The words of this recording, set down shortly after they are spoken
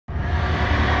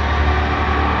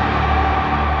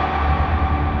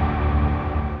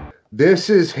This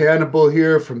is Hannibal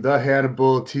here from the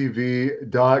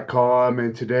HannibalTV.com,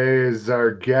 and today is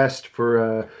our guest for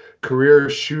a career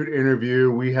shoot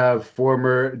interview. We have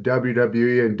former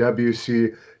WWE and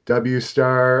WCW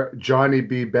star Johnny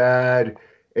B. Bad,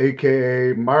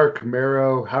 aka Marc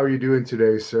Mero. How are you doing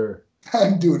today, sir?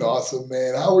 I'm doing awesome,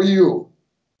 man. How are you?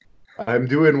 I'm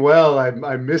doing well.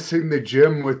 I'm missing the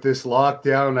gym with this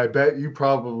lockdown. I bet you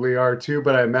probably are too,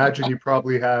 but I imagine you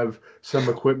probably have some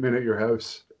equipment at your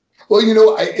house. Well,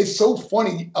 it's so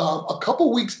funny. A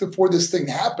couple weeks before this thing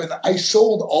happened, I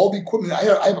sold all the equipment. I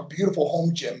have a beautiful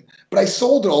home gym, but I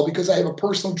sold it all because I have a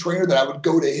personal trainer that I would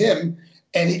go to him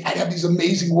and I'd have these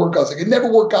amazing workouts. I could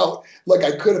never work out like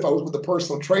I could if I was with a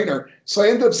personal trainer. So I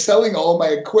ended up selling all my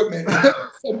equipment.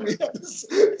 And we had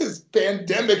this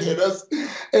pandemic hit us,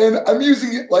 and I'm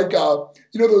using it like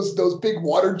those big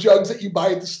water jugs that you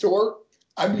buy at the store.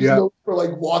 I'm using Yeah. those for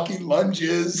like walking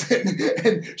lunges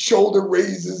and shoulder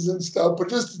raises and stuff, but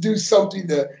just to do something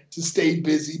to stay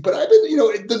busy. But I've been,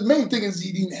 the main thing is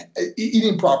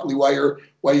eating properly while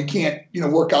you can't,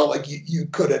 work out like you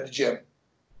could at the gym.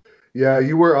 Yeah,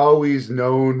 you were always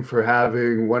known for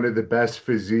having one of the best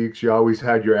physiques. You always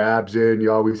had your abs in,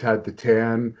 you always had the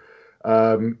tan.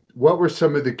 What were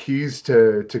some of the keys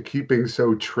to keeping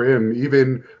so trim,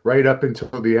 even right up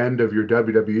until the end of your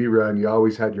WWE run? You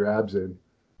always had your abs in.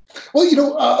 Well,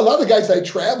 a lot of the guys I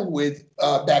traveled with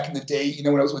back in the day,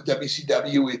 when I was with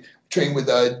WCW, we trained with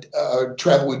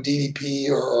travel with DDP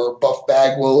or Buff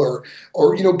Bagwell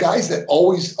or guys that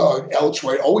always Elch,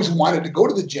 right, always wanted to go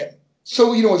to the gym.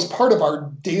 So it's part of our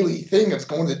daily thing of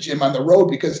going to the gym on the road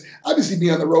because obviously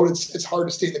being on the road, it's hard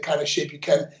to stay in the kind of shape you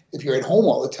can if you're at home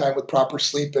all the time with proper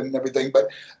sleep and everything. But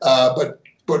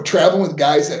traveling with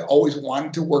guys that always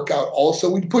wanted to work out, also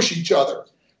we'd push each other.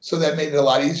 So that made it a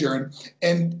lot easier.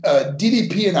 And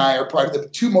DDP and I are probably the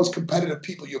two most competitive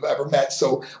people you've ever met.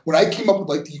 So when I came up with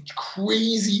like these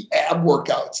crazy ab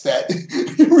workouts that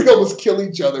we almost kill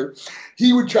each other,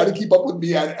 he would try to keep up with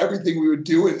me on everything we would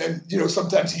do. And then,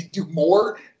 sometimes he'd do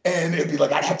more and it'd be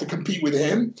like, I'd have to compete with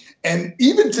him. And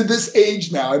even to this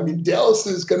age now, I mean, Dallas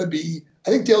is going to be, I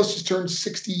think Dallas just turned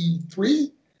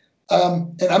 63.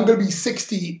 And I'm going to be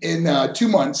 60 in 2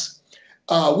 months.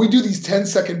 We do these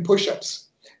 10-second push-ups.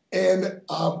 And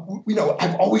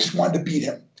I've always wanted to beat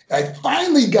him. And I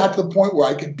finally got to the point where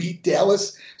I could beat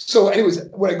Dallas. So, anyways,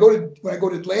 when I go to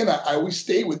Atlanta, I always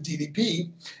stay with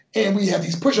DDP, and we have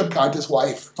these push-up contests where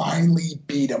I finally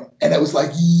beat him. And I was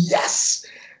like, yes,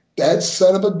 that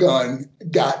son of a gun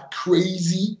got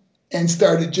crazy and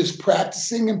started just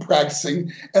practicing and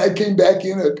practicing. And I came back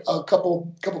in a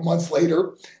couple months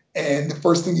later, and the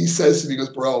first thing he says to me, he goes,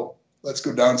 "Bro, let's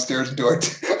go downstairs and do our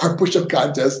push-up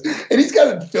contest." And he's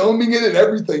got it filming it and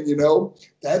everything.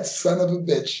 That son of a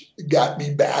bitch got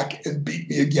me back and beat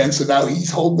me again. So now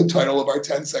he's holding the title of our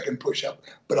 10-second push-up,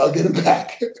 but I'll get him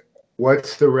back.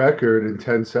 What's the record in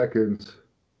 10 seconds?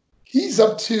 He's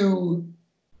up to,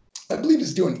 I believe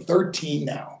he's doing 13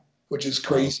 now, which is Wow.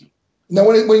 crazy. Now,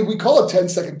 when we call it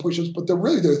 10-second push-ups, but they're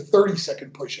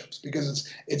 30-second push-ups because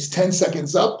it's 10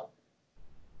 seconds up,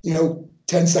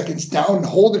 10 seconds down and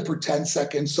hold it for 10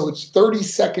 seconds. So it's 30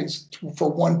 seconds for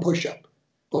one push-up,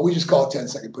 but we just call it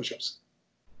 10-second push-ups.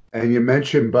 And you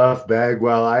mentioned Buff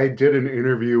Bagwell. I did an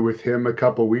interview with him a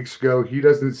couple weeks ago. He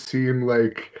doesn't seem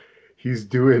like he's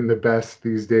doing the best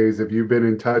these days. Have you been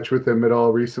in touch with him at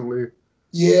all recently?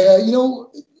 Yeah,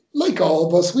 like all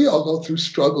of us, we all go through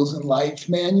struggles in life,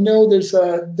 man. There's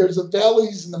the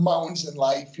valleys and the mountains in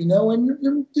life, and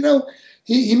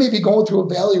he may be going through a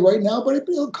valley right now, but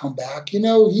he'll come back.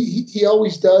 He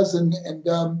always does, as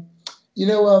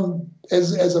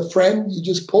a friend, you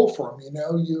just pull for him.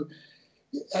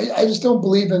 I just don't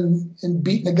believe in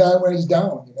beating a guy when he's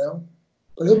down,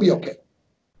 but he'll be okay.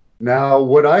 Now,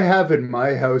 what I have in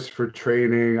my house for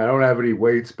training, I don't have any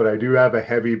weights, but I do have a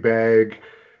heavy bag.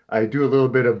 I do a little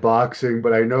bit of boxing,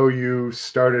 but I know you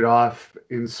started off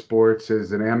in sports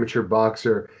as an amateur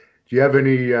boxer. Do you have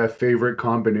any favorite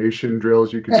combination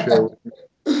drills you could share with me?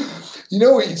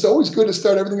 It's always good to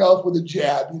start everything off with a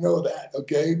jab. You know that,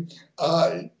 okay?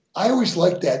 Uh, I always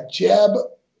like that jab,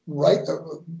 right,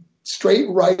 straight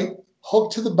right,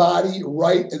 hook to the body,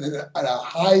 right, and then a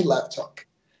high left hook.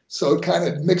 So it kind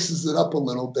of mixes it up a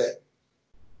little bit.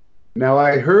 Now,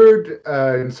 I heard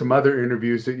in some other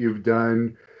interviews that you've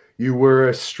done, you were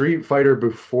a street fighter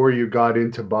before you got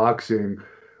into boxing.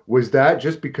 Was that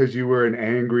just because you were an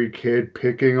angry kid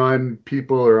picking on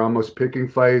people or almost picking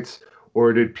fights,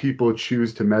 or did people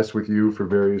choose to mess with you for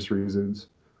various reasons?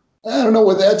 I don't know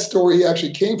where that story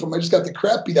actually came from. I just got the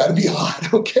crap beat out of me a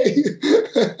lot. Okay,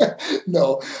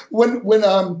 no, when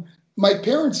my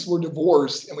parents were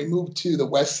divorced and we moved to the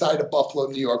west side of Buffalo,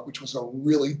 New York, which was a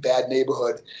really bad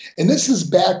neighborhood. And this is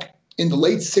back in the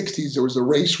late 60s. There was the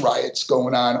race riots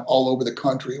going on all over the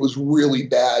country. It was really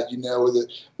bad. You know,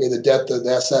 we had the death of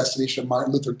the assassination of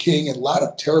Martin Luther King, and a lot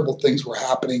of terrible things were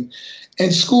happening.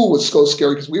 And school was so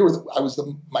scary because I was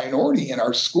the minority in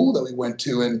our school that we went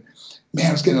to. And man,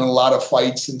 I was getting in a lot of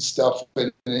fights and stuff,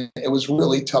 and it was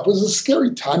really tough. It was a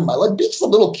scary time in my life. Being just a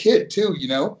little kid too, you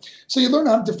know. So you learn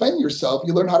how to defend yourself.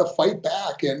 You learn how to fight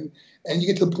back, and you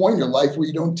get to the point in your life where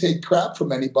you don't take crap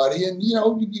from anybody. And you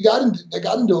know, I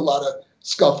got into a lot of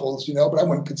scuffles, you know, but I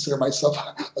wouldn't consider myself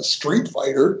a street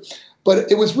fighter.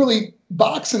 But it was really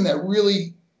boxing that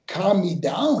really calmed me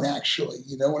down. Actually,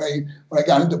 you know, when I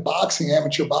got into boxing,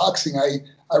 amateur boxing,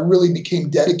 I really became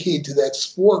dedicated to that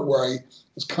sport where I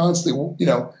was constantly, you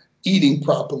know, eating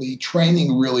properly,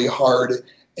 training really hard,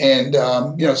 and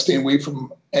you know, staying away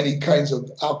from any kinds of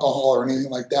alcohol or anything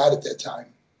like that at that time.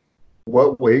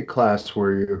 What weight class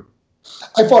were you?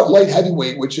 I fought light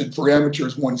heavyweight, which for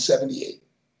amateurs 178.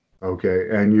 Okay,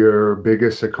 and your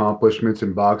biggest accomplishments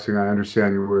in boxing? I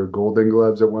understand you were Golden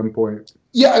Gloves at one point.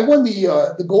 Yeah, I won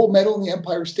the gold medal in the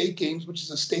Empire State Games, which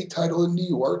is a state title in New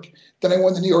York. Then I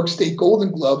won the New York State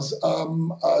Golden Gloves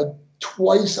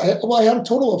twice. I had a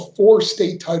total of 4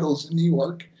 state titles in New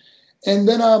York. And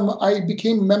then I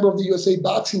became a member of the USA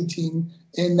boxing team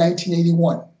in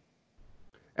 1981.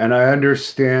 And I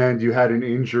understand you had an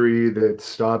injury that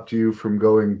stopped you from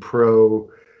going pro,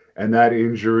 and that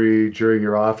injury during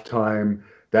your off time,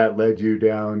 that led you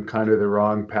down kind of the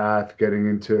wrong path, getting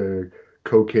into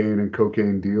cocaine and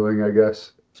cocaine dealing, I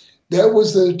guess. That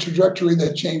was the trajectory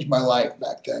that changed my life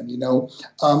back then. You know,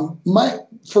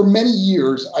 for many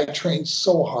years I trained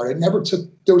so hard.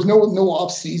 There was no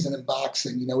off season in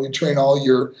boxing. You know, we'd train all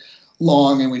year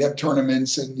long, and we'd have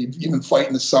tournaments, and you'd even fight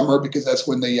in the summer because that's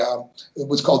when it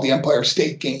was called the Empire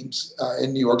State Games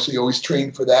in New York. So you always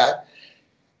trained for that.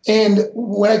 And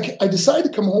when I decided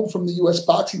to come home from the U.S.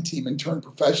 boxing team and turn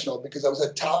professional, because I was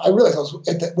at top, I realized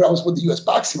when I was with the U.S.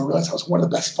 boxing team, I realized I was one of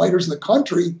the best fighters in the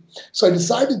country. So I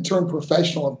decided to turn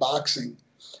professional in boxing.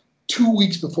 2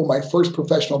 weeks before my first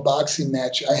professional boxing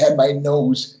match, I had my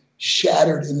nose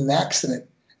shattered in an accident,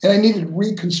 and I needed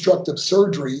reconstructive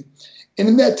surgery. And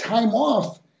in that time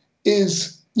off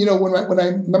is, you know, when I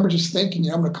remember just thinking,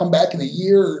 you know, I'm going to come back in a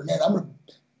year, man, I'm going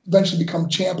to eventually become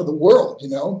champ of the world, you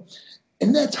know.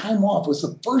 And that time off was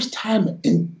the first time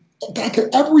that I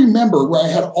could ever remember where I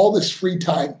had all this free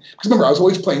time. Because remember, I was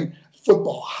always playing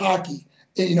football, hockey,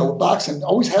 and, you know, boxing,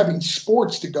 always having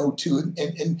sports to go to.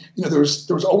 And you know, there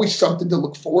was always something to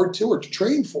look forward to or to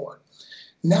train for.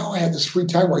 Now I had this free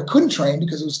time where I couldn't train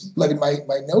because it was letting my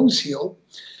nose heal.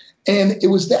 And it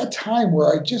was that time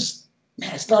where I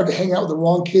started to hang out with the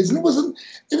wrong kids. And it wasn't,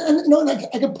 and you know, and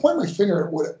I could point my finger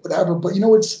at whatever, but, you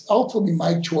know, it's ultimately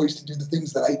my choice to do the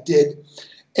things that I did.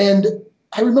 And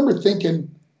I remember thinking,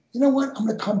 you know what, I'm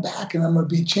going to come back and I'm going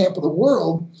to be champ of the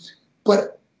world.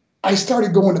 But I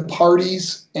started going to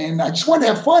parties and I just wanted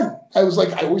to have fun. I was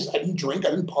like, I didn't drink,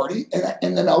 I didn't party.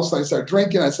 And then all of a sudden I started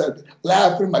drinking. I started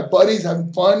laughing with my buddies,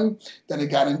 having fun. Then it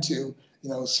got into, you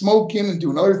know, smoking and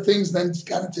doing other things. Then it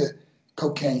got into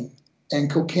cocaine. And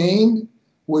cocaine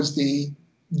was the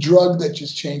drug that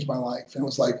just changed my life. And it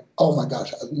was like, oh my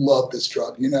gosh, I love this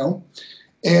drug, you know?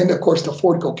 And of course, to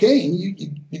afford cocaine,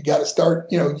 you got to start,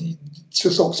 you know, it's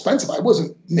just so expensive. I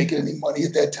wasn't making any money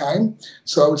at that time.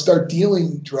 So I would start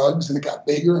dealing drugs, and it got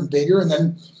bigger and bigger. And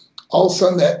then all of a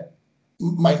sudden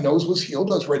my nose was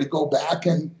healed. I was ready to go back,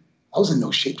 and I was in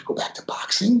no shape to go back to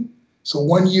boxing. So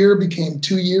 1 year became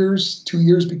 2 years, 2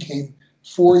 years became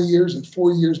 4 years, and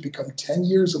 4 years become 10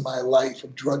 years of my life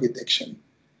of drug addiction.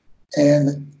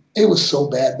 And it was so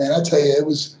bad, man. I tell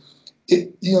you,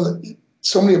 you know,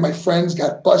 so many of my friends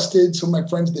got busted. Some of my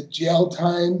friends did jail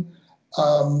time.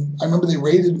 I remember they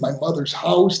raided my mother's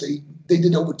house. They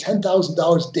did over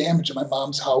 $10,000 damage at my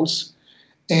mom's house.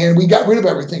 And we got rid of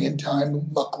everything in time,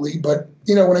 luckily. But,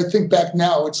 you know, when I think back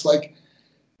now, it's like,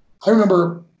 I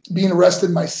remember being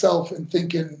arrested myself and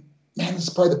thinking, man, this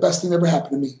is probably the best thing that ever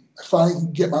happened to me. I finally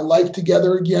can get my life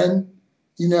together again,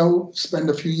 you know, spend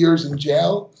a few years in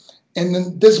jail. And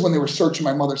then this is when they were searching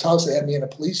my mother's house. They had me in a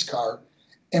police car.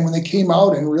 And when they came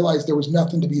out and realized there was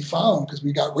nothing to be found because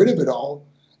we got rid of it all,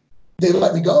 they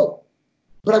let me go.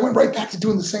 But I went right back to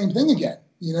doing the same thing again,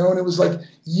 you know, and it was like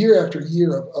year after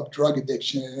year of drug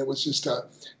addiction. And it was just a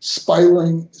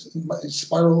spiral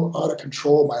out of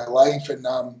control of my life. And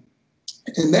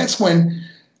that's when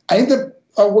I ended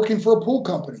up working for a pool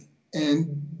company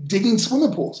and digging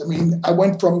swimming pools. I mean, I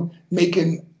went from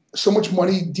making so much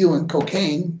money dealing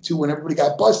cocaine to when everybody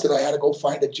got busted, I had to go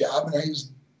find a job, and I was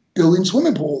building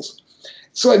swimming pools.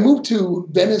 So I moved to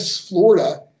Venice,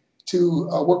 Florida to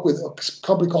work with a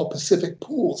company called Pacific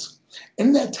Pools. And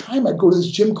in that time, I'd go to this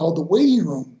gym called the Waiting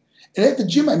Room. And at the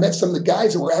gym, I met some of the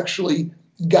guys that were actually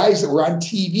guys that were on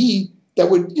TV that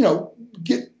would,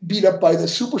 get beat up by the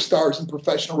superstars in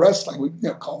professional wrestling. We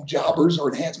call them jobbers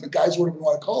or enhancement guys, whatever you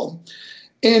want to call them.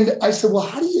 And I said, well,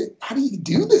 how do you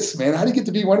do this, man? How do you get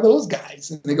to be one of those guys?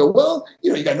 And they go, well,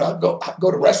 you got to know how to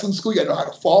go to wrestling school. You got to know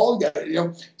how to fall.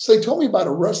 So they told me about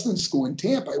a wrestling school in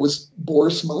Tampa. It was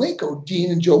Boris Malenko,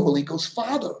 Gene and Joe Malenko's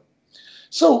father.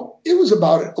 So it was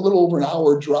about a little over an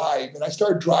hour drive. And I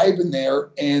started driving there.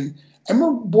 And I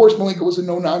remember Boris Malenko was a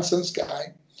no-nonsense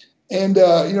guy. And,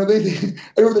 I remember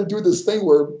they do this thing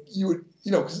where you would,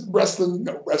 because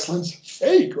wrestling's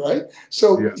fake, right?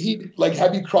 So he'd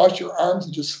have you cross your arms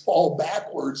and just fall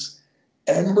backwards.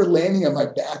 And I remember landing on my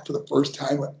back for the first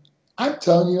time. I'm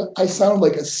telling you, I sounded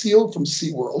like a seal from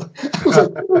SeaWorld. I was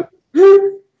like,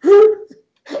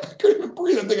 I couldn't even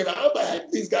breathe. I'm thinking, how the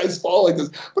heck these guys fall like this?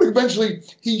 But eventually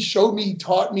he showed me, he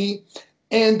taught me.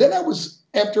 And then I was,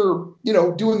 after,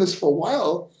 doing this for a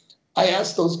while, I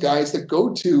asked those guys that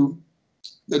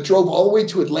drove all the way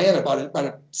to Atlanta, about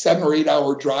a 7 or 8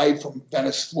 hour drive from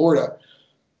Venice, Florida.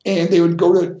 And they would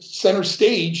go to center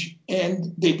stage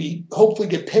and they'd hopefully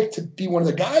get picked to be one of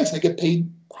the guys, and they get paid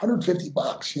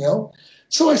 $150,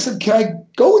 So I said, can I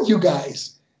go with you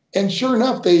guys? And sure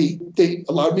enough, they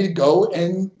allowed me to go,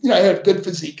 and I had a good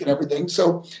physique and everything.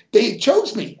 So they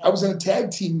chose me. I was in a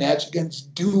tag team match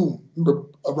against Doom. Remember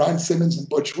Ron Simmons and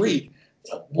Butch Reed,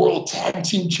 world tag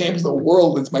team champions of the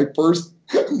world. It's my first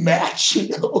match,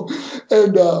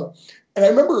 And I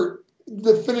remember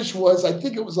the finish was, I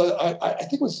think it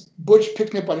was Butch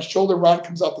picked me up on his shoulder. Ron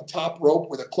comes out the top rope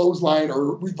with a clothesline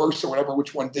or reverse or whatever,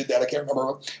 which one did that, I can't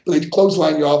remember. But they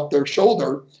clothesline you off their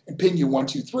shoulder and pin you 1,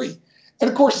 2, 3. And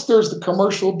of course, there's the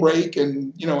commercial break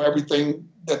and everything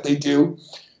that they do.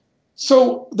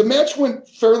 So the match went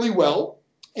fairly well,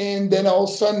 and then all of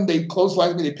a sudden they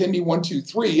clotheslined me, they pinned me 1, 2,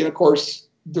 3, and of course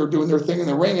they're doing their thing in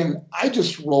the ring, and I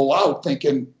just roll out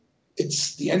thinking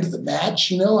it's the end of the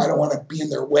match. I don't want to be in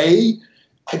their way.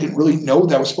 I didn't really know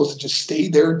that I was supposed to just stay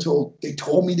there until they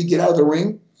told me to get out of the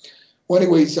ring. Well,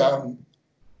 anyways,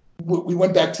 we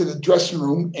went back to the dressing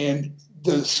room, and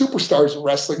the superstars of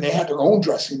wrestling, they had their own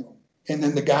dressing room. And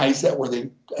then the guys that were the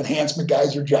enhancement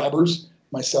guys or jobbers,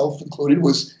 myself included,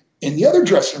 was in the other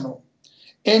dressing room.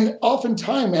 And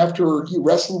oftentimes after you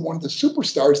wrestled one of the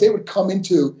superstars, they would come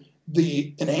into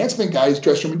the enhancement guys'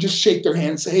 dressing room and just shake their hand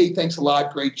and say, hey, thanks a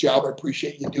lot, great job, I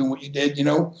appreciate you doing what you did, And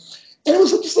it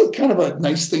was just kind of a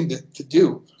nice thing to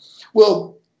do.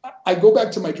 Well, I go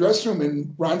back to my dressing room,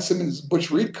 and Ron Simmons and Butch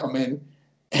Reed come in,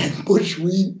 and Butch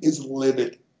Reed is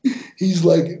livid. He's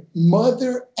like,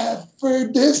 mother effer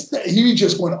this. He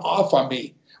just went off on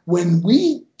me. When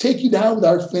we take you down with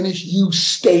our finish, you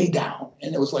stay down.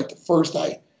 And it was like the first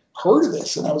I heard of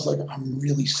this. And I was like, I'm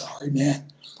really sorry, man.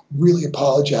 Really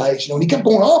apologize. And he kept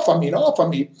going off on me and off on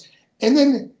me. And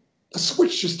then the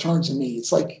switch just turns on me.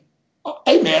 It's like,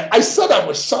 hey, man, I said I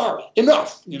was sorry.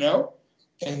 Enough,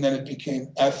 And then it became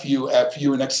F you.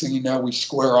 And next thing you know, we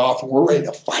square off and we're ready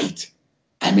to fight.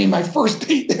 I mean, my first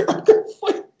date there, I'm going to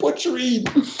fight Butch Reed.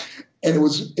 And it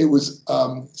was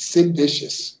Sid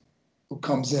Vicious who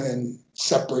comes in and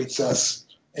separates us.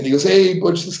 And he goes, hey,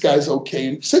 Butch, this guy's okay.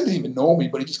 And Sid didn't even know me,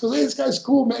 but he just goes, hey, this guy's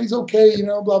cool, man. He's okay,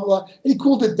 blah, blah, blah. And he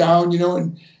cooled it down,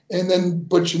 and then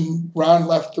Butch and Ron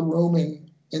left the room,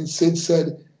 and Sid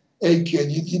said, hey,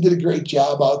 kid, you did a great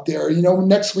job out there.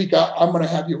 Next week I'm going to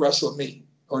have you wrestle me,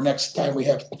 or next time we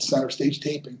have center stage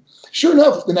taping. Sure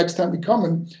enough, the next time we come,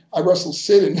 and I wrestle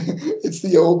Sid, and it's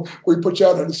the old where he puts you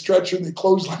out on a stretcher and they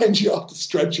clothesline you off the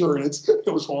stretcher, and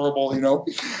it was horrible, And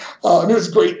it was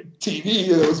great TV.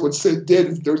 That was what Sid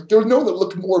did. There was no one that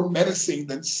looked more menacing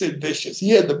than Sid Vicious. He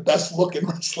had the best look in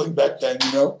wrestling back then,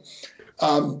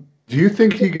 Do you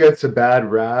think he gets a bad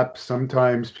rap?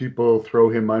 Sometimes people throw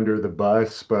him under the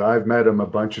bus, but I've met him a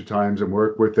bunch of times and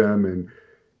worked with him, and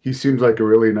he seems like a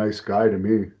really nice guy to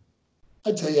me.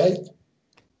 I tell you,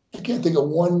 I can't think of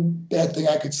one bad thing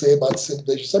I could say about Sid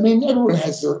Vicious. I mean, everyone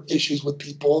has their issues with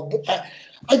people, but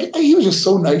he was just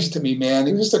so nice to me, man.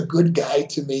 He was just a good guy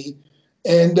to me.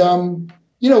 And,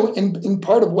 and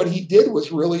part of what he did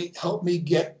was really help me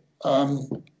get,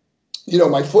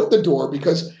 my foot in the door,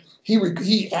 because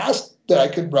he asked that I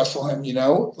could wrestle him,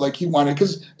 like he wanted,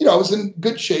 because, I was in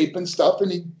good shape and stuff,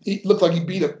 and he looked like he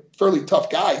beat a fairly tough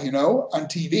guy, on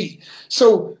TV.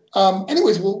 So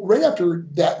anyways, well, right after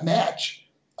that match,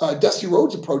 Dusty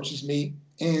Rhodes approaches me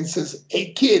and says,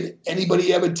 hey, kid,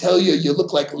 anybody ever tell you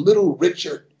look like Little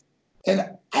Richard? And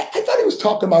I thought he was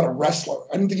talking about a wrestler.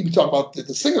 I didn't think he was talking about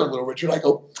the singer Little Richard. I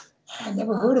go, I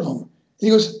never heard of him. And he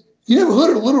goes, you never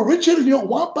heard of Little Richard? You know,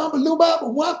 wop bop a little bop,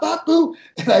 wop bop boo.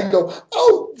 And I go,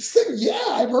 oh, the singer, yeah,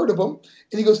 I've heard of him.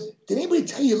 And he goes, did anybody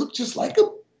tell you look just like him?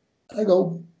 And I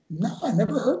go, no, I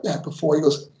never heard that before. He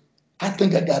goes, I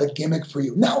think I got a gimmick for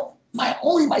you. Now,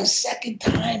 my second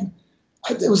time,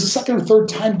 it was the second or third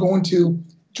time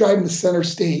driving the center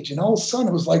stage. And all of a sudden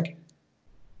it was like,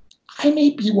 I may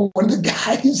be one of the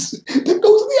guys that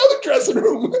goes in the other dressing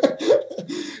room,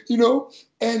 you know?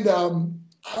 And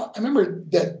I remember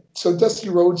that. So Dusty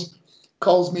Rhodes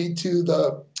calls me to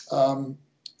the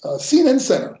CNN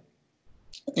Center.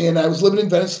 And I was living in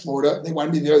Venice, Florida. They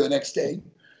wanted me there the next day.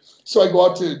 So I go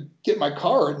out to get my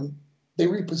car, and they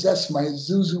repossessed my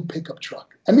Zuzu pickup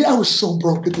truck. I mean, I was so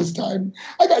broke at this time.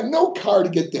 I got no car to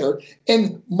get there.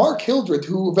 And Mark Hildreth,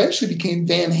 who eventually became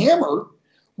Van Hammer,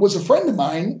 was a friend of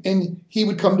mine, and he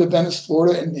would come to Venice,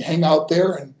 Florida, and hang out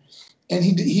there. And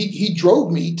he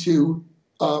drove me to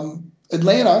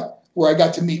Atlanta, where I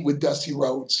got to meet with Dusty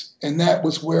Rhodes. And that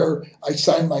was where I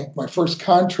signed my first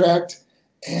contract.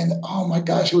 And oh my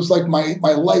gosh, it was like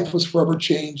my life was forever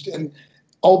changed. And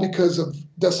all because of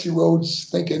Dusty Rhodes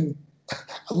thinking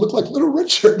I look like Little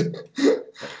Richard.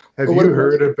 Have you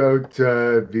heard about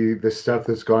the stuff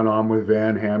that's gone on with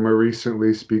Van Hammer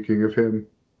recently, speaking of him?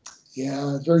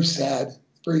 Yeah, very sad.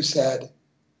 Very sad.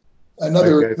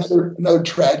 Another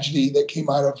tragedy that came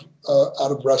out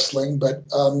of wrestling, but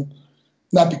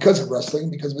not because of wrestling,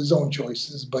 because of his own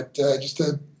choices, but just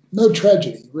another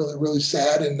tragedy. Really, really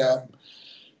sad. And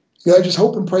I just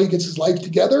hope and pray he gets his life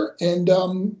together. And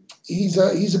he's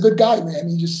a good guy, man.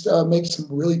 He just makes some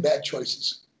really bad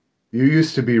choices. You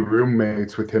used to be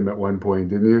roommates with him at one point,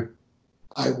 didn't you?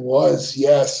 I was,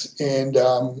 yes. And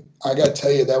I got to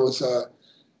tell you, that was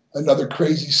another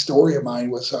crazy story of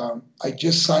mine. Was I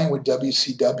just signed with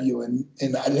WCW,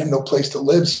 and I didn't have no place to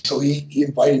live, so he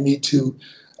invited me to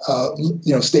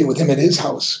stay with him at his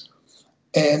house.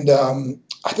 And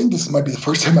I think this might be the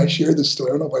first time I shared this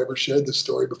story. I don't know if I ever shared this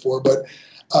story before, but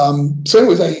so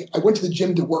anyways, I went to the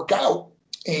gym to work out,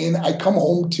 and I come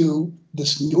home to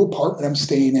this new apartment I'm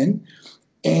staying in.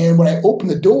 And when I opened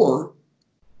the door,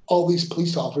 all these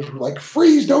police officers were like,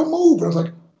 freeze, don't move. And I was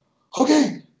like,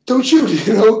 okay, don't shoot,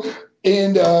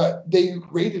 And they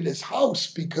raided his house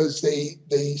because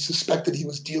they suspected he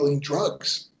was dealing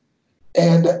drugs.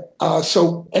 And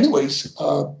so anyways,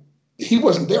 he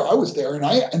wasn't there. I was there, and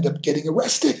I ended up getting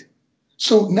arrested.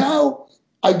 So now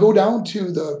I go down to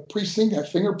the precinct, I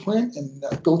fingerprint, and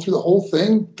go through the whole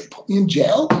thing. They put me in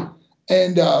jail,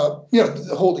 and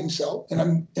the holding cell, and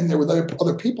I'm in there with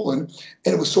other people, and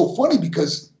it was so funny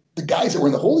because the guys that were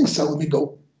in the holding cell with me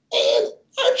go, "Man,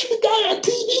 aren't you the guy on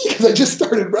TV?" Because I just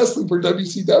started wrestling for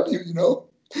WCW,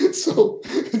 So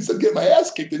instead of getting my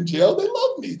ass kicked in jail, they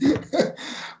loved me.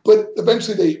 But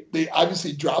eventually they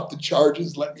obviously dropped the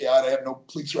charges, let me out. I have no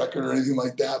police record or anything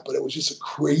like that, but it was just a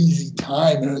crazy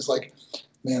time. And it was like,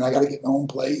 man, I got to get my own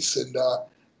place. And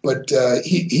but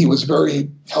he was very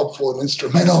helpful and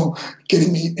instrumental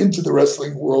getting me into the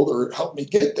wrestling world, or helped me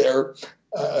get there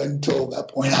until that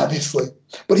point, obviously.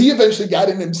 But he eventually got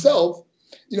in himself,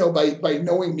 by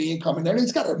knowing me and coming there. And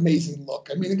he's got an amazing look.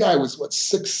 I mean, the guy was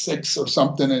 6'6" or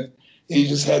something, and he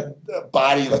just had a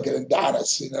body like an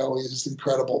Adonis. He's just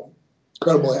incredible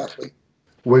athlete.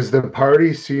 Was the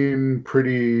party scene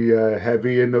pretty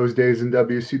heavy in those days in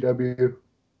WCW?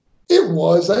 It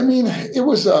was. I mean, it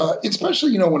was,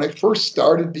 especially, when I first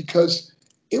started, because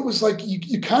it was like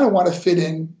you kind of want to fit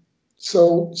in.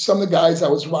 So some of the guys I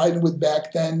was riding with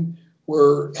back then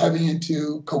were heavy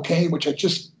into cocaine, which I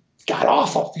just got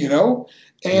off of,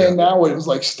 and now it was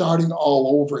like starting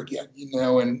all over again,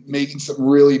 and making some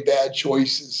really bad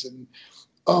choices. And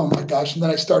oh my gosh. And then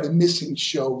I started missing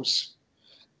shows.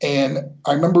 And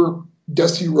I remember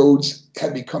Dusty Rhodes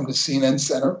had me come to CNN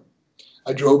Center.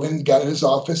 I drove in, got in his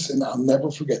office, and I'll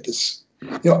never forget this.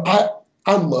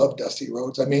 I love Dusty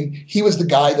Rhodes. I mean, he was the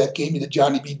guy that gave me the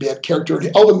Johnny B. Bad character.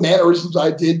 All the mannerisms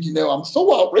I did, I'm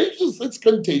so outrageous, it's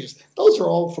contagious. Those are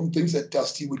all from things that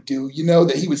Dusty would do,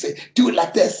 that he would say, do it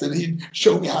like this, and he'd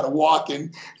show me how to walk.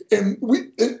 And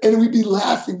we'd be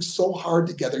laughing so hard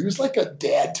together. He was like a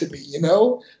dad to me,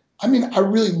 I mean, I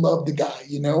really loved the guy,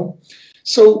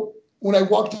 So when I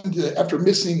walked after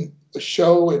missing a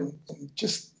show and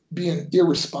just being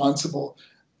irresponsible,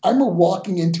 I remember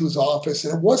walking into his office,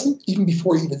 and it wasn't even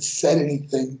before he even said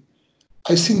anything.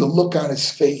 I seen the look on his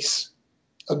face.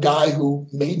 A guy who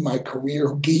made my career,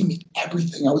 who gave me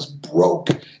everything. I was broke.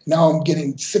 Now I'm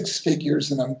getting 6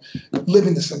 figures, and I'm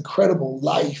living this incredible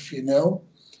life,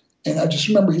 And I just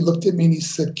remember he looked at me and he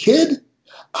said, "Kid,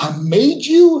 I made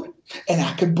you and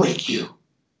I could break you.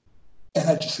 And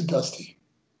I just said, Dusty,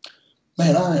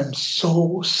 man, I am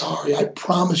so sorry. I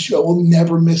promise you I will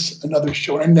never miss another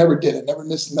show. And I never did. I never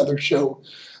missed another show.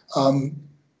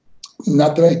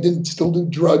 Not that I didn't still do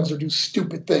drugs or do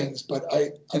stupid things, but I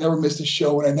never missed a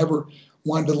show, and I never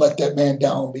wanted to let that man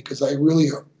down, because I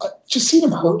just seen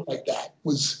him hurt like that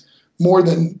was more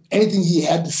than anything he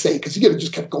had to say, because he could have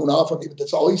just kept going off on me, but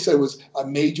that's all he said was, I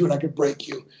made you and I could break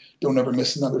you. Don't ever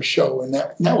miss another show. And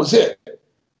that was it.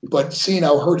 But seeing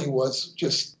how hurt he was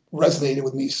just resonated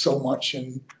with me so much,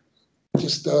 and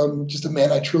just a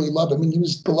man I truly loved. I mean, he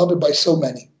was beloved by so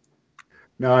many.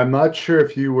 Now, I'm not sure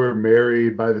if you were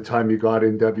married by the time you got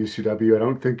in WCW. I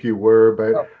don't think you were,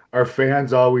 but our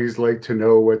fans always like to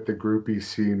know what the groupie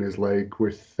scene is like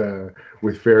with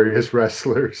various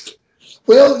wrestlers.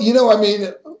 Well, I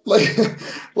mean, like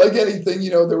like anything,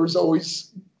 there was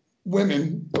always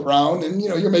women around, and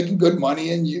you're making good money,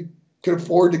 and you could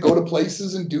afford to go to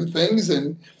places and do things,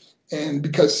 and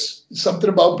because something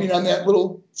about being on that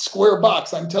little square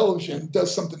box on television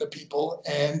does something to people.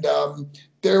 And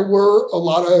there were a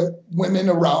lot of women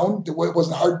around. It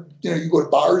wasn't hard. You go to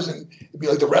bars and it'd be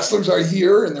like, the wrestlers are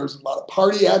here, and there was a lot of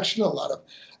party action, a lot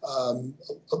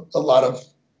of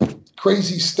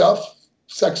crazy stuff,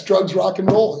 sex, drugs, rock and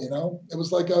roll. It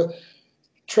was like a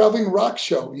traveling rock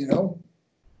show.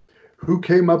 Who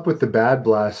came up with the Bad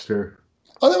Blaster?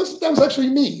 Oh, that was actually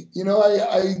me.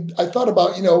 I thought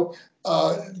about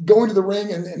going to the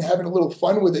ring and having a little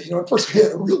fun with it. At first we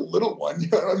had a real little one.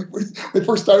 We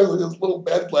first started with this little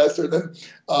Bad Blaster. Then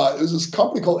it was this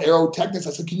company called Aerotechnics. I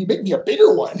said, "Can you make me a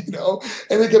bigger one?"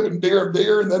 And they kept getting bigger and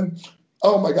bigger. And then,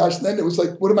 oh my gosh! And then it was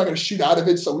like, what am I going to shoot out of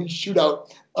it? So we shoot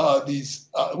out these.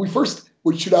 We first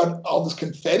would shoot out all this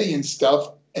confetti and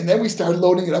stuff, and then we started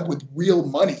loading it up with real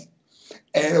money.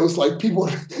 And it was like people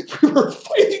were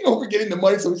fighting over getting the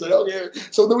money. So we said, okay.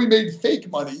 So then we made fake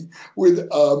money with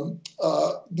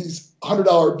these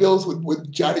 $100 bills with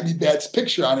Johnny B. Bad's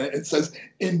picture on it. It says,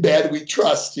 "In Bad We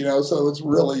Trust," So it's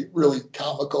really, really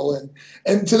comical.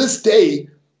 And to this day,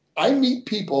 I meet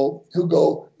people who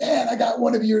go, "Man, I got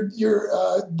one of your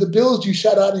the bills you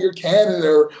shot out of your cannon,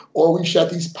 or we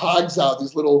shot these pogs out,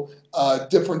 these little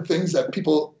different things that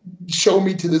people show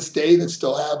me to this day that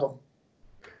still have them."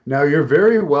 Now, you're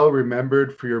very well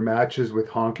remembered for your matches with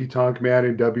Honky Tonk Man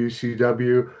in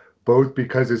WCW, both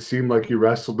because it seemed like you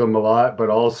wrestled him a lot, but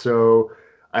also,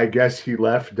 I guess he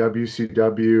left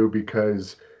WCW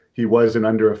because he wasn't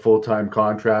under a full-time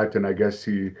contract, and I guess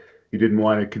he didn't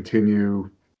want to continue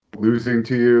losing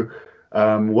to you.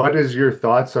 What is your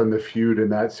thoughts on the feud in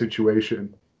that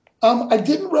situation? I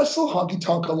didn't wrestle Honky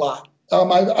Tonk a lot.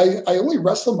 I only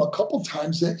wrestled him a couple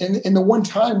times, and the one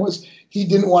time was he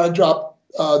didn't want to drop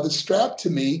the strap to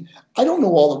me. I don't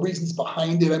know all the reasons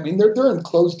behind it. I mean, they're in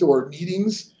closed door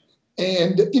meetings,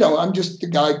 and I'm just the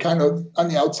guy kind of on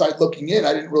the outside looking in.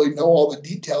 I didn't really know all the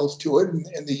details to it, and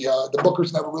the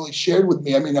bookers never really shared with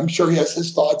me. I mean, I'm sure he has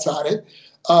his thoughts on it.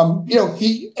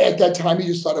 He at that time he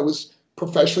just thought it was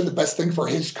professionally the best thing for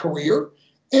his career.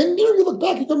 And you look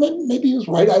back, you go, maybe he was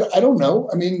right. I don't know.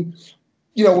 I mean,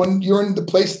 when you're in the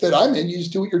place that I'm in, you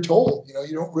just do what you're told.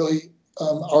 You don't really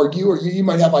argue, or you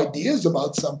might have ideas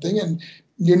about something, and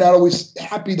you're not always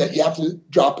happy that you have to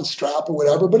drop a strap or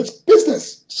whatever, but it's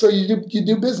business. So you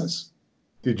do business.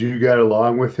 Did you get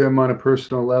along with him on a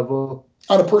personal level?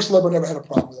 On a personal level, I never had a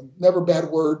problem with him. Never a bad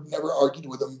word, never argued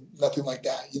with him, nothing like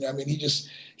that. I mean,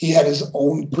 he had his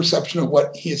own perception of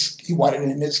what he wanted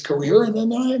in his career, and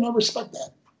then I respect that.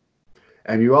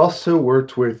 And you also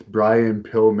worked with Brian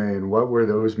Pillman. What were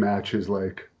those matches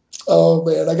like? Oh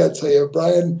man, I got to tell you,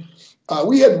 Brian,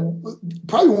 we had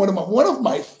probably one of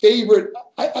my favorite.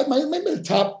 Maybe the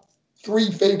top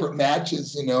 3 favorite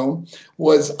matches.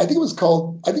 Was I think it was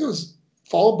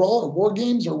Fall Brawl or War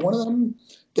Games or one of them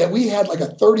that we had like a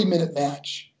 30-minute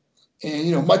match,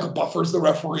 and Michael Buffer's the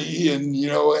referee, and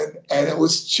and it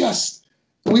was just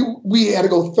we had to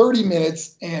go 30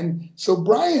 minutes, and so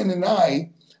Brian and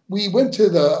we went to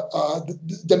the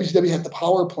WCW had the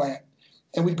power plant.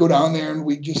 And we'd go down there and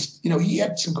we just, he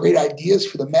had some great ideas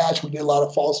for the match. We did a lot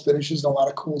of false finishes and a lot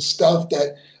of cool stuff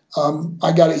that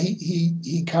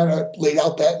he kind of laid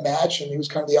out that match, and he was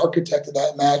kind of the architect of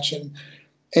that match. And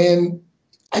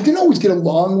I didn't always get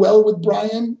along well with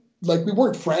Brian. Like, we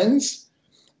weren't friends,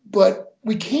 but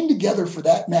we came together for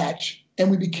that match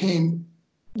and we became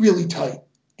really tight.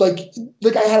 Like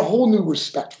I had a whole new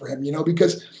respect for him,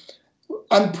 because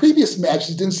on previous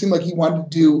matches, it didn't seem like he wanted to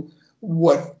do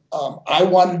what I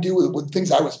wanted to do with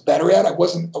things I was better at. I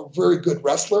wasn't a very good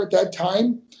wrestler at that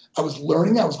time. I was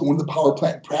learning. I was going to the power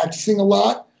plant and practicing a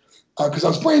lot because I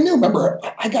was brand new. Remember,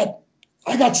 I got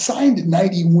I got signed in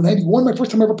 91. My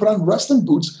first time I ever put on wrestling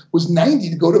boots was 90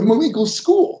 to go to legal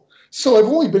school. So I've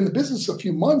only been in the business a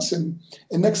few months, and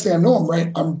next thing I know,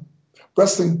 I'm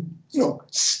wrestling,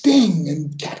 Sting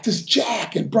and Cactus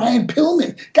Jack and Brian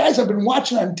Pillman, guys I've been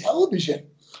watching on television.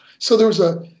 So there was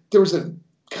a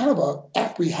kind of a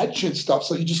apprehension stuff.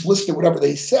 So you just listened to whatever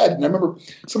they said. And I remember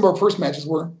some of our first matches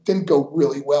didn't go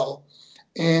really well,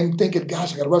 and thinking,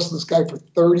 gosh, I got to wrestle this guy for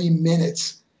 30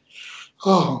 minutes.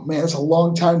 Oh man, it's a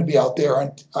long time to be out there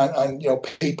on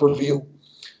pay-per-view.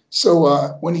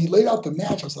 So when he laid out the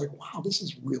match, I was like, wow, this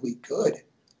is really good.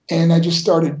 And I just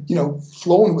started,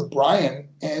 flowing with Brian.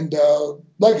 And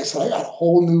like I said, I had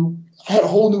a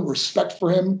whole new respect for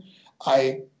him.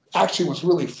 I actually was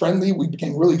really friendly. We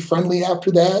became really friendly after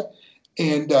that.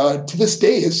 And to this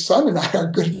day, his son and I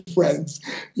are good friends.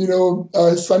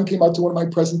 His son came out to one of my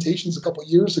presentations a couple of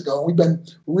years ago. And we've been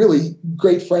really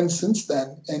great friends since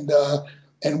then.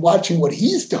 And watching what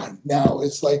he's done now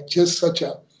is like just such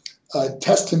a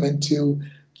testament to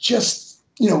just,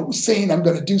 saying I'm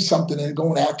going to do something and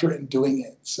going after it and doing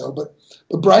it. So, but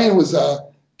Brian was,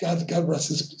 God rest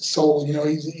his soul.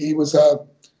 He was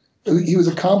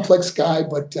a complex guy,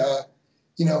 but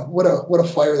what a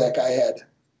fire that guy had.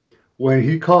 When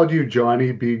he called you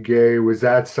Johnny B. Gay, was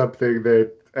that something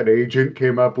that an agent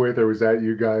came up with, or was that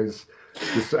you guys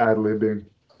just ad-libbing?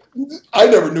 I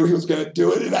never knew he was going to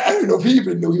do it, and I don't know if he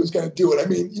even knew he was going to do it. I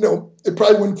mean, it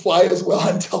probably wouldn't fly as well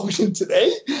on television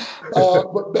today,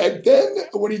 but back then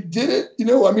when he did it,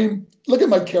 look at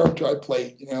my character I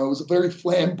played. It was a very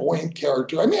flamboyant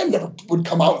character. I mean, I never would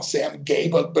come out and say I'm gay,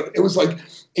 but it was like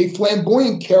a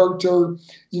flamboyant character,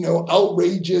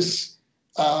 outrageous.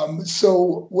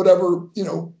 So whatever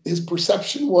his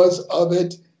perception was of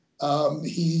it,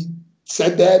 he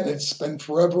said that, and it's been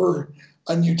forever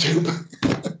on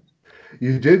YouTube.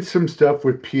 You did some stuff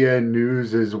with PN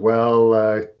News as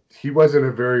well. He wasn't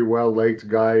a very well-liked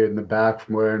guy in the back,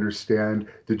 from what I understand.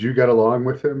 Did you get along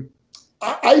with him?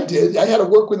 I did. I had to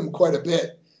work with him quite a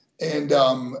bit. And, he's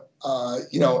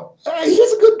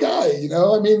a good guy.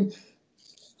 I mean,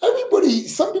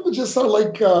 some people just are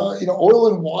like, oil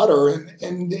and water.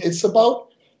 And it's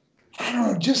about, I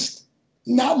don't know, just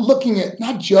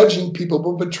not judging people,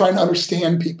 but trying to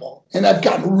understand people. And I've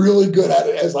gotten really good at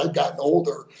it as I've gotten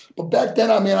older. But back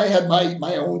then, I had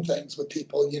my own things with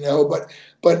people,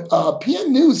 but PN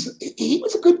News, he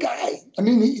was a good guy. I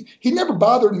mean, he never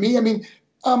bothered me.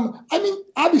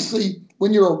 Obviously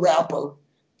when you're a rapper,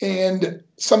 and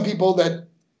some people that,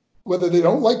 whether they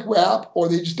don't like rap or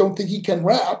they just don't think he can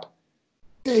rap,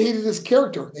 they hated his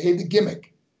character. They hated the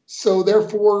gimmick. So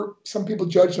therefore some people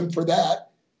judged him for that.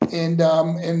 And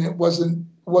it wasn't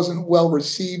well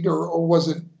received or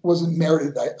wasn't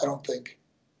merited. I don't think.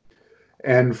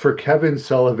 And for Kevin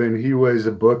Sullivan, he was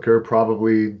a booker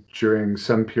probably during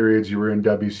some periods you were in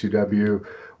WCW.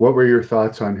 What were your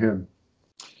thoughts on him?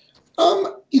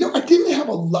 I didn't have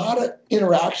a lot of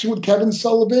interaction with Kevin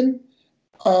Sullivan.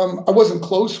 I wasn't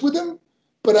close with him,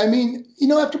 but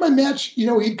after my match,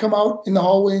 he'd come out in the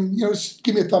hallway and,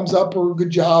 give me a thumbs up or a good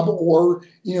job. Or,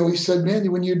 he said,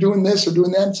 man, when you're doing this or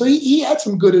doing that. And so he had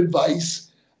some good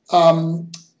advice. Remember,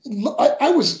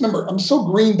 I'm so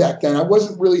green back then. I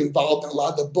wasn't really involved in a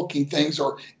lot of the booking things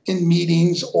or in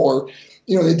meetings or,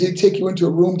 they did take you into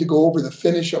a room to go over the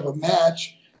finish of a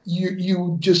match.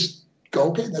 You just go,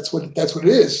 okay, that's what it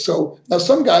is. So now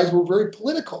some guys were very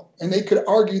political and they could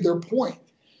argue their point,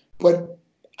 but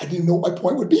I didn't know what my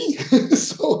point would be.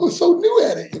 so new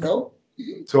at it,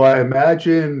 So I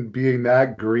imagine being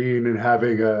that green and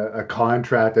having a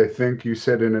contract. I think you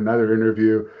said in another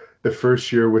interview, the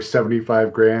first year was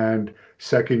 75 grand,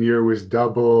 second year was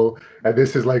double. And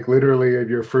this is like literally in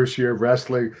your first year of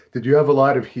wrestling. Did you have a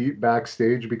lot of heat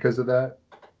backstage because of that?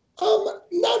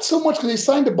 Not so much, because they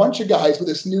signed a bunch of guys with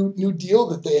this new deal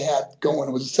that they had going.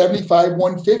 It was 75,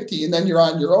 150, and then you're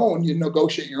on your own. You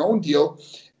negotiate your own deal.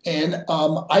 And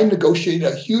I negotiated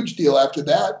a huge deal after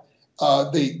that.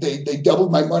 They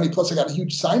doubled my money, plus I got a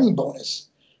huge signing bonus.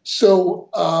 So,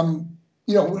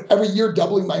 every year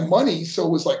doubling my money, so it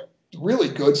was like really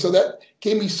good. So that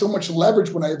gave me so much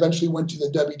leverage when I eventually went to the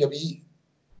WWE.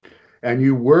 And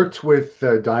you worked with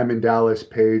Diamond Dallas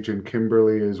Page and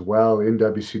Kimberly as well in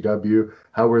WCW.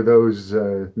 How were those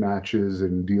matches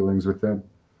and dealings with them?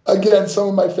 Again, some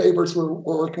of my favorites were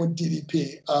working with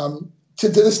DDP. To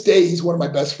this day, he's one of my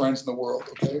best friends in the world.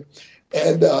 Okay,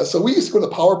 and so we used to go to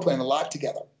the power plant a lot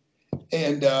together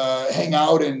and hang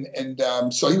out, and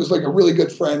so he was like a really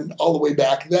good friend all the way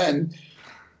back then.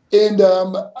 And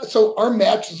so our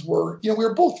matches were, we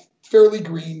were both fairly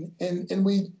green, and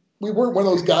we weren't one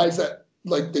of those guys that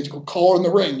like they call in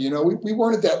the ring. We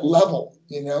weren't at that level.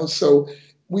 So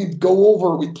we'd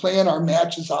we'd plan our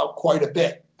matches out quite a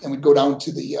bit, and we'd go down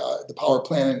to the power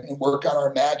plant and work on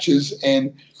our matches,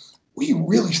 and we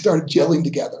really started gelling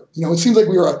together. It seems like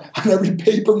we were on every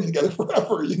pay-per-view together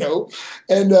forever,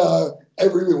 and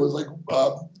everyone was like,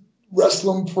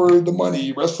 wrestle him for the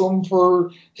money, wrestle him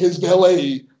for his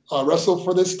valet, wrestle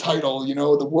for this title,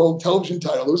 the world television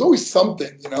title. There was always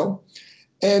something,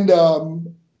 and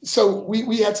so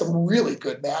we had some really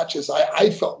good matches. I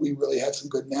felt we really had some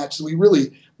good matches. We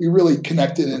really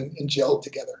connected and gelled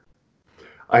together.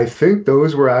 I think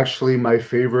those were actually my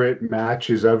favorite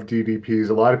matches of DDP's.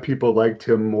 A lot of people liked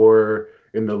him more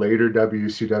in the later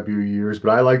WCW years,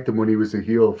 but I liked him when he was a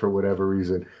heel for whatever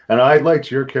reason. And I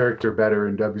liked your character better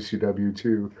in WCW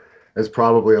too, as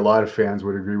probably a lot of fans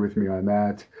would agree with me on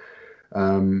that.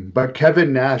 But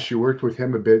Kevin Nash, you worked with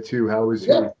him a bit too. How was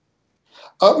he?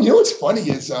 What's funny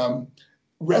is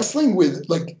wrestling with,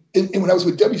 like, and when I was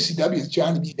with WCW as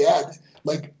Johnny B. Bad,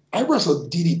 like, I wrestled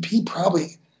DDP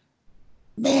probably,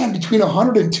 man, between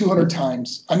 100 and 200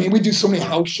 times. I mean, we do so many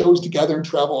house shows together and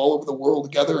travel all over the world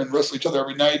together and wrestle each other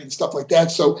every night and stuff like that.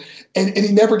 So, and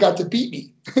he never got to beat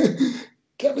me.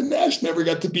 Kevin Nash never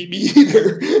got to beat me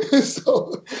either.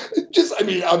 So,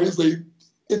 obviously,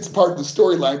 it's part of the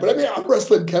storyline. But I mean, I'm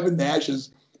wrestling Kevin Nash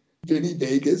as Vinny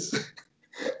Vegas,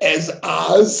 as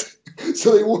Oz.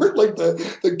 So they weren't like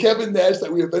the Kevin Nash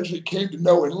that we eventually came to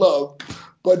know and love,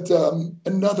 but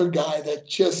another guy that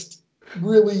just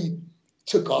really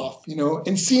took off,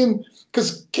 and seeing,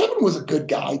 because Kevin was a good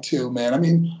guy too, man. I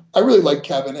mean, I really like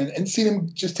Kevin, and seeing him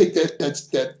just take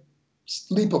that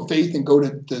leap of faith and go to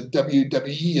the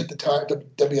WWE at the time,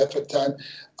 WWF at the time,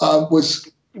 was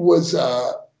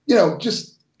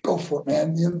just go for it,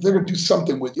 man. They're gonna do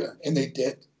something with you, and they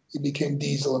did. He became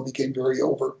Diesel and became very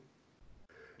over.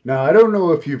 Now, I don't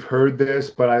know if you've heard this,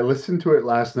 but I listened to it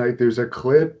last night. There's a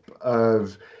clip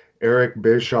of Eric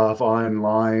Bischoff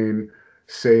online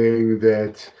saying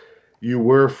that you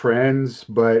were friends,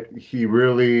 but he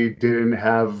really didn't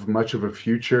have much of a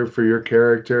future for your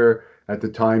character at the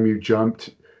time you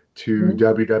jumped to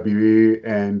WWE.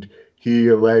 And he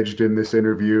alleged in this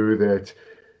interview that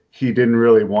he didn't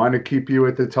really want to keep you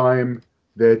at the time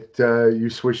that you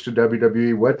switched to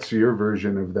WWE. What's your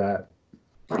version of that?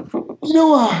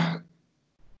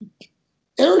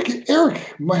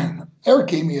 Eric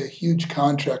gave me a huge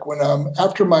contract when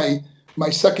after my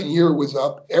second year was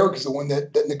up. Eric is the one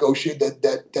that negotiated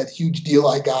that huge deal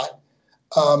I got,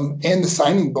 and the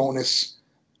signing bonus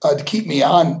to keep me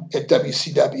on at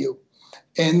WCW.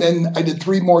 And then I did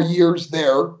 3 more years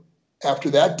there after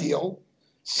that deal.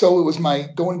 So it was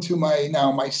going to my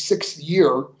 6th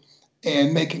year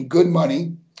and making good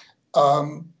money.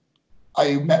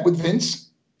 I met with Vince,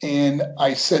 and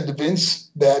I said to Vince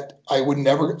that I would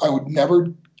never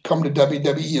come to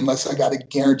WWE unless I got a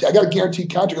guarantee. I got a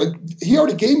guaranteed contract. Like, he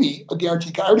already gave me a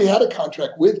guaranteed contract. I already had a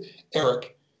contract with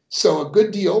Eric. So a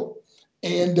good deal.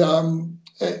 And,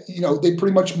 they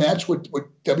pretty much matched what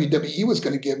WWE was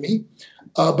going to give me.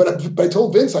 But I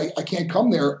told Vince I can't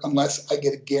come there unless I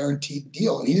get a guaranteed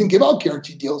deal. And he didn't give out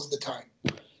guaranteed deals at the time.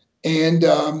 And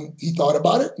he thought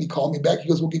about it, and he called me back. He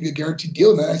goes, "We'll give you a guaranteed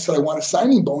deal." And then I said, "I want a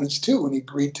signing bonus too." And he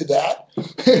agreed to that.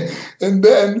 And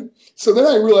then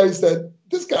I realized that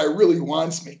this guy really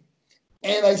wants me.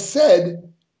 And I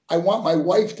said, I want my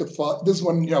wife to fly. This is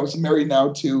when I was married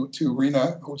now to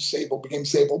Rena, who's Sable, became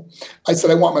Sable. I said,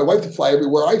 I want my wife to fly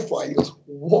everywhere I fly. He goes,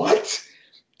 "What?"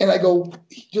 And I go,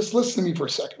 "Just listen to me for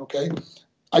a second, okay?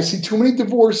 I see too many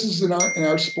divorces in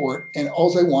our sport, and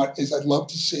all I want is I'd love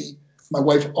to see my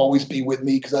wife always be with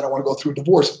me because I don't want to go through a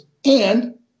divorce.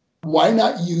 And why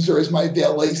not use her as my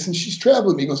valet since she's traveling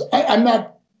with me?" He goes,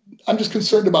 I'm just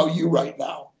concerned about you right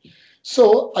now.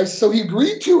 So he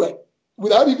agreed to it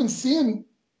without even seeing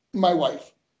my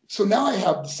wife. So now I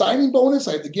have the signing bonus,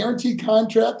 I have the guaranteed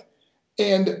contract,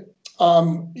 and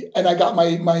I got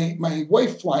my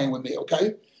wife flying with me,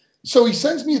 okay? So he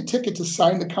sends me a ticket to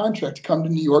sign the contract to come to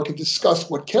New York and discuss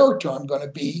what character I'm going to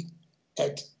be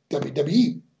at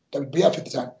WWE. WBF at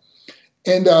the time.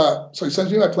 And so he sends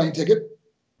me my plane ticket.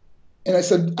 And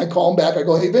I call him back. I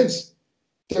go, "Hey, Vince,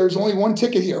 there's only one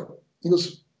ticket here." He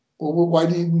goes, "Well, why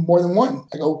do you need more than one?"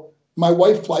 I go, "My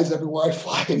wife flies everywhere I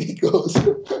fly." And he goes,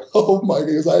 "Oh my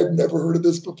goodness, I've never heard of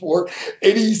this before."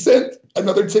 And he sent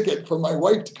another ticket for my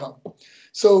wife to come.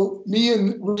 So me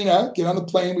and Rena get on the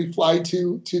plane. We fly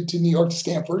to New York, to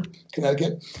Stamford,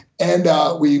 Connecticut. And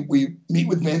we meet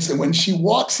with Vince. And when she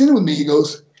walks in with me, he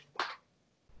goes,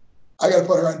 "I got to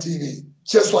put her on TV,"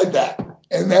 just like that.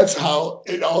 And that's how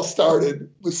it all started.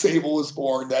 With Sable was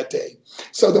born that day.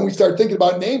 So then we started thinking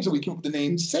about names, and we came up with the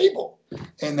name Sable.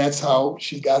 and that's how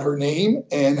she got her name.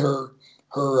 And her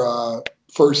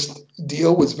first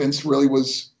deal was Vince really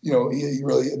was, he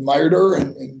really admired her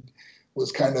and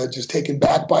was kind of just taken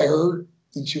back by her.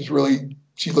 And she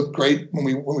looked great when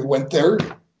we went there.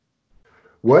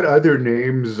 What other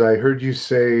names? I heard you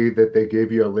say that they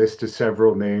gave you a list of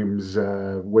several names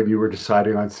when you were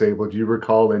deciding on Sable. Do you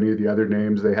recall any of the other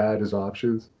names they had as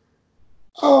options?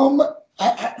 Um,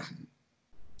 I,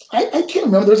 I can't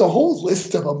remember. There's a whole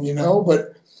list of them,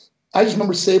 but I just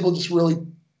remember Sable just really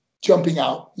jumping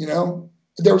out.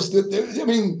 There was,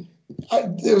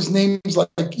 there was names like,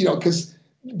 because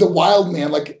the Wild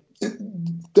Man, like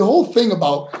the whole thing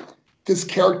about this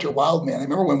character, Wild Man. I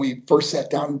remember when we first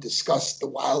sat down and discussed the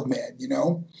Wild Man.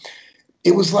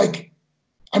 It was like,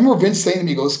 I remember Vince saying to me,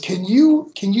 he goes, "Can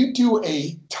you do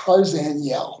a Tarzan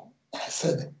yell?" And I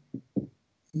said,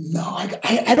 "No,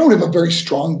 I don't have a very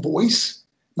strong voice.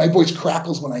 My voice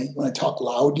crackles when I talk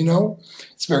loud.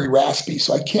 It's very raspy,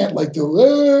 so I can't like do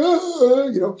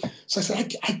So I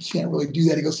said, I can't really do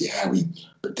that. He goes, "Yeah,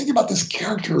 but think about this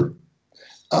character,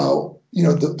 the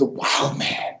Wild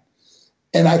Man."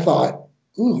 And I thought,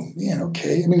 ooh, man,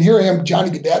 okay. I mean, here I am, Johnny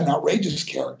the Bad, an outrageous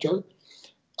character,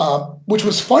 which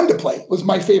was fun to play. It was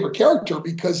my favorite character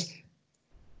because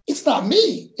it's not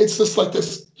me. It's just like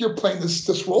this, you're playing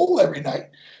this role every night.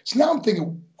 So now I'm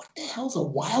thinking, what the hell's a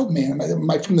Wild Man?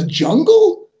 Am I from the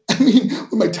jungle? I mean,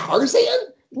 am I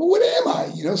Tarzan? Well, what am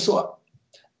I? So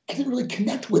I didn't really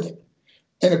connect with it.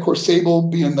 And of course, Sable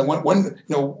being the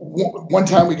one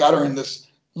time we got her in this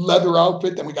leather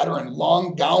outfit, then we got her in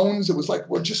long gowns. It was like,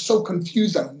 we're just so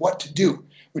confused on what to do.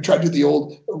 We tried to do the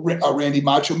old Randy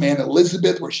Macho Man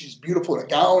Elizabeth, where she's beautiful in a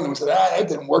gown, and we said, that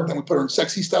didn't work. Then we put her in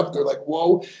sexy stuff, and they're like,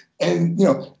 whoa. And,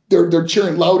 they're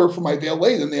cheering louder for my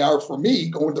valet than they are for me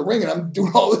going to the ring, and I'm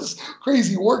doing all this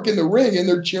crazy work in the ring, and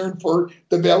they're cheering for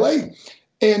the valet.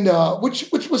 And which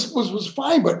was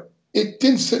fine, but it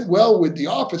didn't sit well with the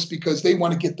office because they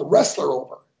want to get the wrestler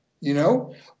over,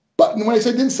 But when I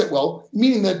say didn't sit well,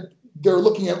 meaning that they're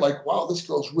looking at like, wow, this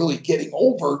girl's really getting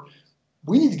over.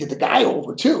 We need to get the guy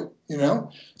over too,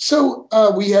 So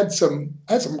we had some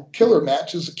killer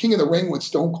matches. King of the Ring with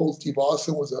Stone Cold Steve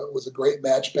Austin was a great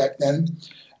match back then.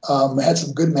 Had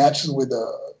some good matches with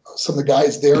some of the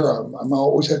guys there. I'm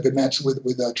always had good matches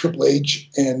with Triple H,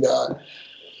 and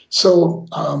so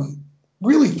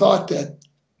really thought that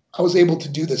I was able to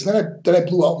do this. Then I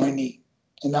blew out my knee,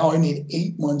 and now I need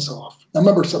 8 months off. Now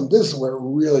remember something. This is where it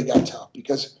really got tough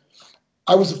because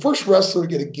I was the first wrestler to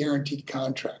get a guaranteed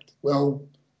contract. Well,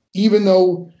 even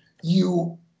though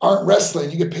you aren't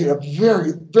wrestling, you get paid a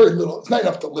very, very little. It's not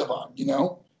enough to live on,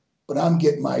 But I'm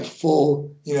getting my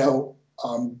full,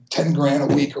 10 grand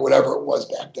a week or whatever it was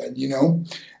back then,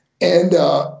 And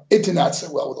it did not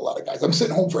sit well with a lot of guys. I'm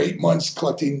sitting home for 8 months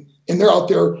collecting, and they're out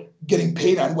there getting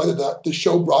paid on whether the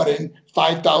show brought in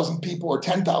 5,000 people or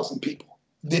 10,000 people.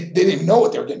 They didn't know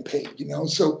what they were getting paid,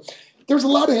 So there was a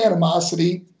lot of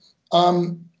animosity.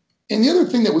 And the other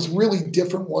thing that was really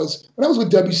different was when I was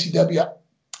with WCW,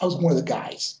 I was one of the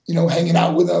guys, hanging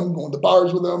out with them, going to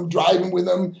bars with them, driving with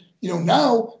them.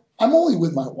 Now I'm only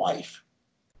with my wife.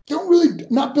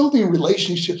 Not building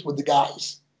relationships with the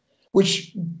guys,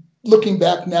 which looking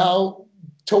back now,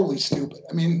 totally stupid.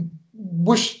 I mean,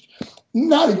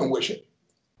 not even wish it.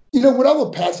 With all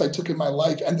the paths I took in my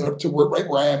life, ended up to work right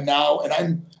where I am now,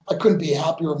 and I couldn't be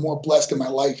happier or more blessed in my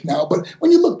life now. But when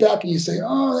you look back and you say,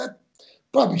 oh, that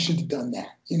probably shouldn't have done that,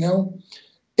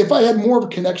 If I had more of a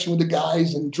connection with the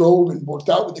guys and drove and worked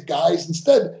out with the guys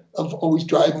instead of always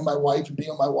driving my wife and being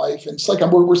with my wife, and it's like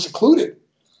we're secluded.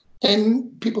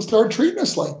 And people started treating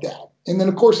us like that. And then,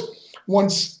 of course,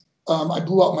 once I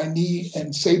blew out my knee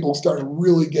and Sable started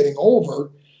really getting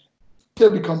over, there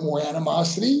become more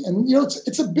animosity. And,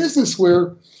 it's a business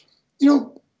where,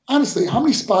 honestly, how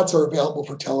many spots are available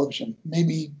for television?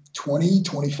 Maybe 20,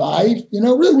 25,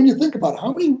 really when you think about it,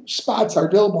 how many spots are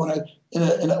available in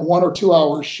a 1 or 2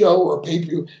 hour show or a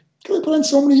pay-per-view? Can they put on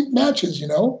so many matches,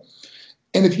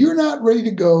 And if you're not ready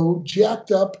to go,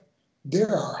 jacked up,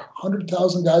 there are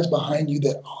 100,000 guys behind you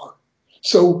that are.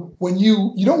 So when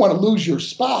you don't want to lose your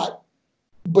spot,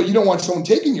 but you don't want someone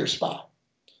taking your spot.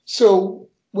 So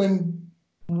when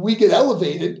we get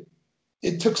elevated,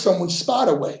 it took someone's spot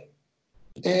away.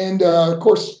 And of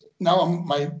course, now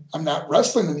I'm not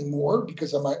wrestling anymore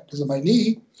because of my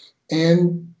knee.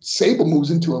 And Sable moves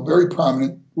into a very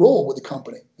prominent role with the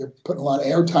company. They're putting a lot of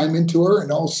airtime into her,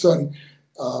 and all of a sudden,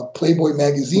 Playboy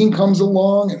magazine comes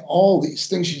along, and all these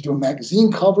things. She's doing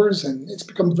magazine covers, and it's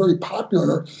become very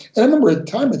popular. And I remember at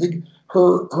the time, I think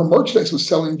her merchandise was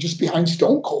selling just behind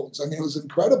Stone Cold's. I mean, it was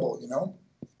incredible,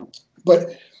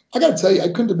 But I got to tell you, I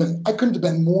couldn't have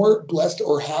been more blessed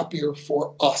or happier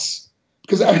for us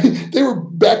because I mean, they were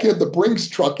backing up the Brinks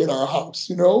truck in our house,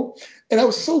 you know, and I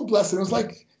was so blessed. And it was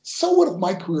like, so what if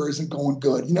my career isn't going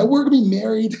good? You know, we're going to be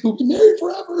married. We'll be married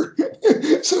forever.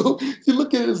 So you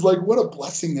look at it as like, what a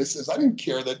blessing this is. I didn't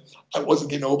care that I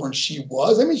wasn't getting over and she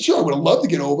was. I mean, sure, I would have loved to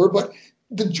get over, but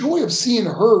the joy of seeing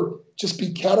her just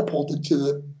be catapulted to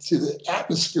the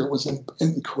atmosphere was an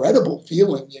incredible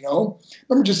feeling, you know. I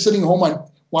remember just sitting home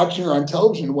watching her on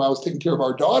television while I was taking care of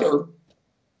our daughter.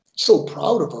 So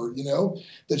proud of her, you know,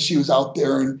 that she was out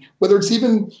there. And whether it's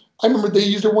even, I remember they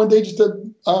used her one day just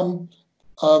to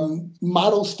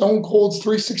model Stone Cold's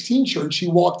 316 shirt. And she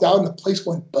walked out and the place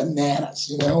went bananas,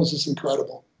 you know, it was just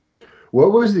incredible.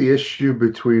 What was the issue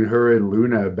between her and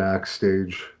Luna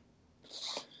backstage?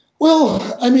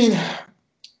 Well, I mean,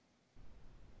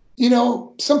 you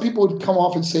know, some people would come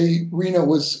off and say Rena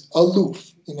was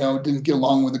aloof, you know, didn't get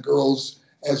along with the girls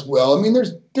as well. I mean,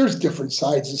 there's different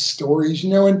sides of stories, you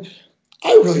know, and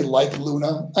I really like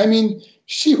Luna. I mean,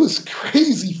 she was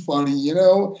crazy funny, you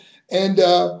know, and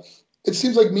it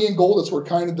seems like me and Goldust were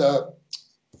kind of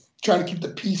trying to keep the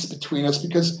peace between us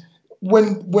because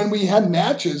when we had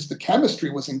matches, the chemistry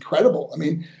was incredible. I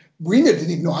mean, Rena didn't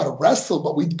even know how to wrestle,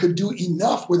 but we could do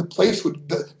enough where the place we'd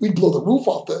blow the roof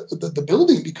off the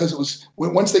building because it was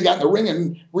once they got in the ring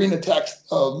and Rena attacked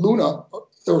Luna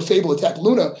or Sable attacked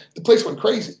Luna, the place went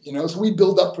crazy, you know. So we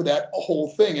build up for that whole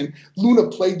thing, and Luna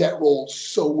played that role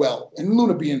so well. And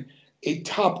Luna being a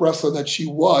top wrestler that she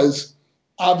was,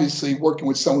 obviously working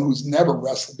with someone who's never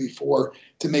wrestled before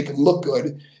to make him look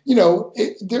good, you know,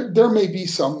 there may be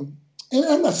some. And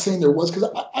I'm not saying there was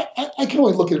because I can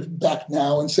only look at it back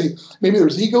now and say maybe there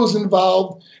was egos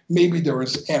involved, maybe there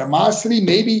was animosity,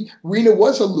 maybe Rena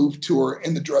was aloof to her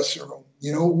in the dressing room.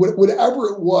 You know, whatever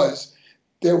it was,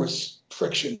 there was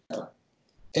friction there.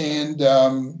 And,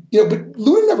 you know, but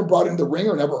Luna never brought in the ring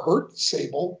or never hurt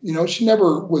Sable. You know, she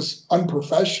never was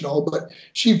unprofessional, but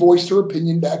she voiced her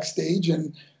opinion backstage.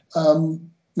 And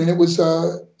it was,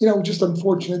 you know, just an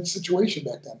unfortunate situation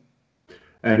back then.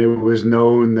 And it was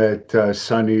known that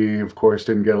Sonny, of course,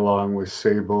 didn't get along with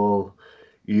Sable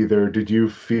either. Did you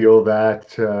feel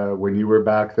that when you were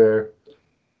back there?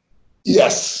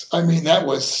 Yes. I mean, that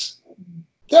was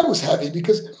heavy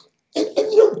because, and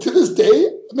you know, to this day,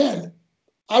 man,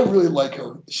 I really like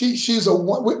her. She's a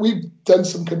one. We've done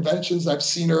some conventions. I've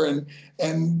seen her,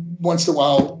 and once in a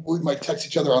while we might text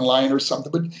each other online or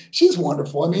something. But she's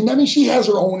wonderful. I mean, she has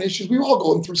her own issues. We're all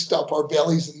going through stuff, our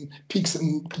valleys and peaks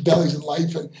and valleys in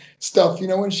life and stuff, you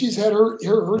know. And she's had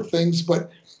her things.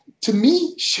 But to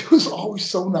me, she was always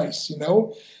so nice, you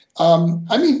know.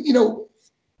 I mean, you know,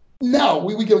 now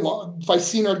we get along. If I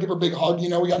seen her, I'd give her a big hug. You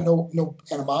know, we got no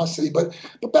animosity. But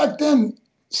back then,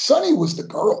 Sunny was the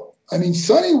girl. I mean,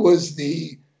 Sunny was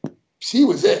she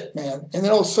was it, man. And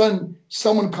then all of a sudden,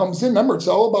 someone comes in. Remember, it's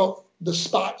all about the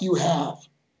spot you have.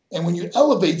 And when you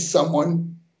elevate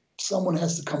someone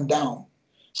has to come down.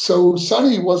 So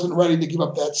Sunny wasn't ready to give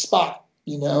up that spot,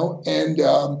 you know, and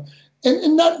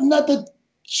not that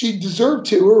she deserved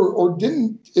to or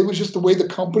didn't. It was just the way the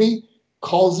company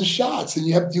calls the shots, and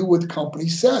you have to do what the company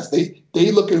says.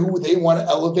 They look at who they want to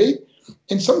elevate.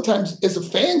 And sometimes as a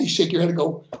fan, you shake your head and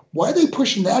go, why are they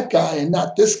pushing that guy and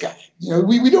not this guy? You know,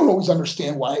 we don't always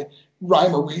understand why,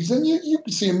 rhyme or reason. You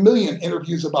can see a million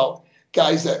interviews about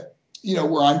guys that, you know,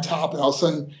 were on top and all of a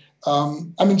sudden,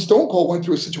 I mean, Stone Cold went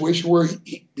through a situation where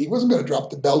he wasn't going to drop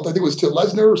the belt. I think it was to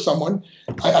Lesnar or someone.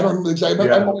 I don't remember exactly.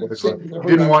 Yeah, he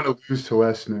didn't want to lose to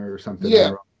Lesnar or something.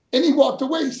 Yeah. And he walked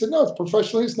away. He said, no, it's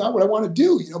professionally, it's not what I want to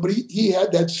do, you know, but he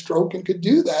had that stroke and could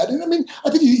do that. And I mean, I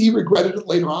think he regretted it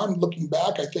later on, looking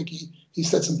back. I think he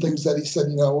said some things that he said,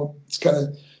 you know, it's kind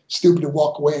of stupid to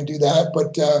walk away and do that.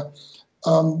 But,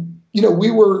 you know, we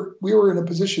were in a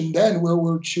position then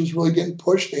where she was really getting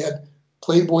pushed. They had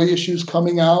Playboy issues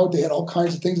coming out. They had all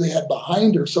kinds of things they had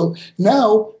behind her. So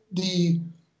now the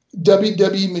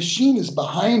WWE machine is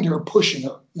behind her, pushing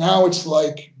her. Now it's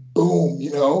like, boom, you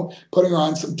know, putting her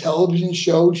on some television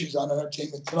shows. She's on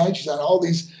Entertainment Tonight. She's on all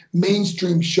these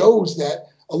mainstream shows that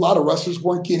a lot of wrestlers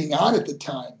weren't getting on at the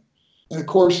time. And of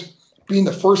course, being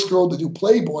the first girl to do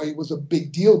Playboy was a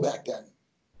big deal back then.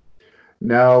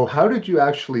 Now, how did you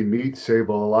actually meet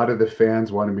Sable? A lot of the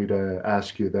fans wanted me to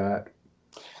ask you that.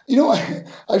 You know,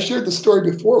 I've shared the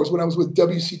story before. It was when I was with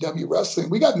WCW Wrestling.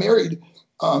 We got married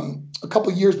a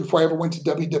couple of years before I ever went to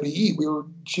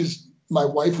WWE. She's my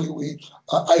wife.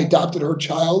 I adopted her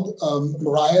child,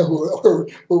 Mariah, who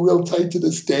we're real tight to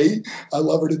this day. I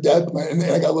love her to death, and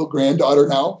I got a little granddaughter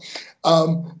now.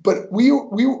 But me,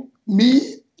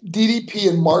 DDP,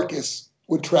 and Marcus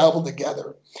would travel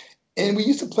together. And we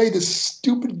used to play this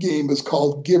stupid game. It's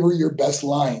called Give Her Your Best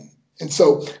Line. And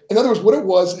so, in other words, what it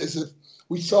was is if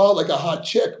we saw like a hot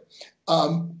chick,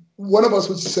 one of us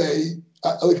would say,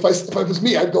 if it was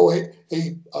me, I'd go,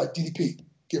 hey, DDP,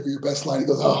 give her your best line. He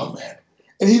goes, oh, man.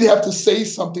 And he'd have to say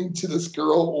something to this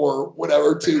girl or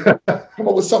whatever to come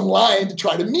up with some line to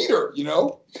try to meet her, you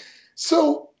know?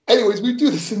 So anyways, we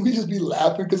do this and we just be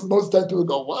laughing because most of the time people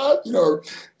go, what? You know,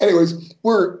 anyways,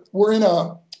 we're in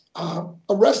a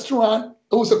restaurant.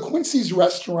 It was a Quincy's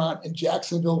restaurant in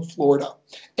Jacksonville, Florida.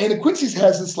 And the Quincy's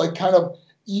has this like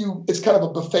it's kind of a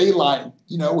buffet line,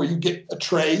 you know, where you get a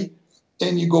tray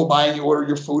and you go by and you order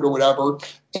your food or whatever.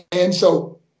 And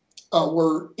so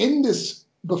we're in this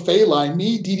buffet line,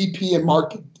 me, DDP, and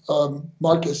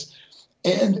Marcus,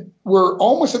 and we're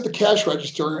almost at the cash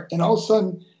register. And all of a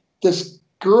sudden, this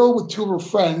girl with two of her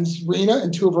friends, Rena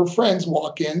and two of her friends,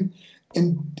 walk in,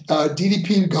 and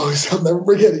DDP goes, I'll never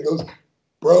forget, he goes,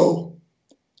 bro,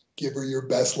 give her your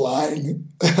best line.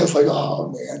 And I was like, oh,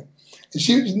 man.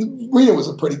 And Rena was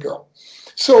a pretty girl.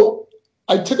 So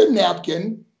I took a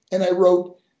napkin and I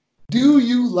wrote, do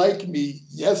you like me?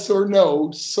 Yes or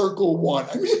no, circle 1.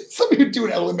 I mean, something you do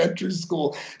in elementary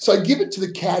school. So I give it to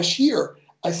the cashier.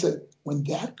 I said, when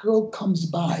that girl comes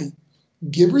by,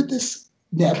 give her this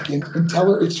napkin and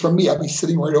tell her it's from me. I'll be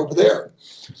sitting right over there.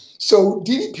 So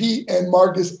DDP and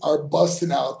Marcus are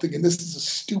busting out thinking this is the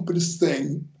stupidest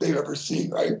thing they've ever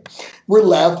seen, right? We're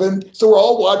laughing. So we're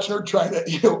all watching her trying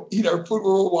to, eat our food.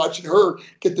 We're watching her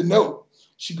get the note.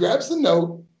 She grabs the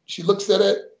note. She looks at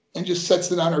it and just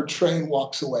sets it on her tray and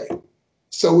walks away.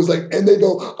 So it was like, and they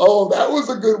go, oh, that was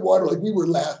a good one. Like we were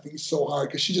laughing so hard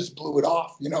because she just blew it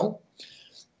off,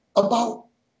 About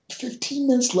 15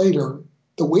 minutes later,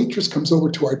 the waitress comes over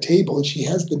to our table and she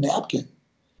has the napkin.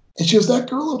 And she goes, that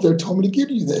girl over there told me to give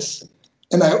you this.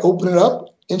 And I open it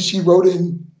up and she wrote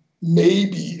in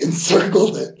maybe and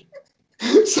circled it.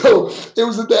 So it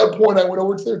was at that point I went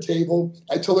over to their table.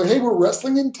 I told her, hey, we're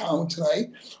wrestling in town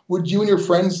tonight. Would you and your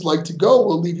friends like to go?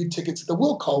 We'll leave you tickets at the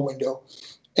will call window.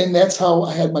 And that's how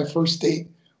I had my first date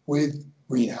with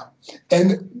Rena.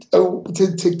 And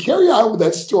to carry on with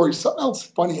that story, something else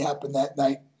funny happened that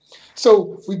night.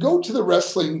 So we go to the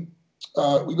wrestling.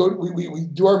 We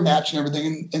do our match and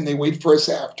everything, and they wait for us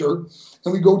after.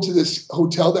 And we go to this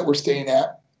hotel that we're staying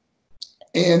at.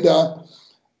 And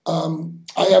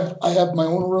I have my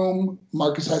own room.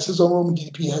 Marcus has his own room. And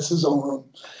DDP has his own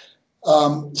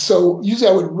room. So usually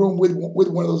I would room with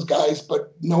one of those guys,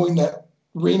 but knowing that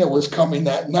Rena was coming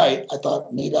that night, I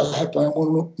thought maybe I'll have my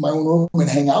own room and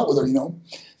hang out with her,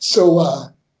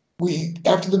 So we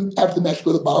after the match, we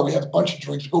go to the bar. We have a bunch of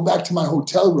drinks. We go back to my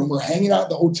hotel room. We're hanging out in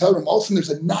the hotel room. All of a sudden, there's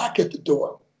a knock at the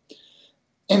door,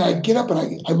 and I get up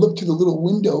and I look through the little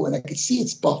window and I can see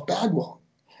it's Buff Bagwell.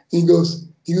 And he goes,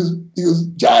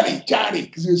 Johnny,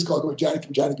 because he was called Johnny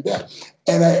from Johnny Be Back.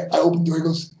 And I opened the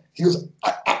door. He goes,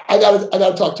 I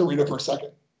gotta talk to Rena for a second.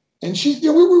 And she, we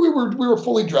were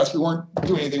fully dressed. We weren't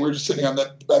doing anything. We were just sitting on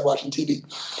the bed watching TV.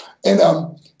 And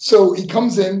so he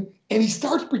comes in and he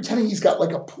starts pretending he's got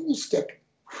like a pool stick.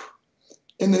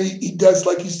 And then he does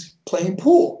like he's playing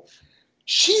pool.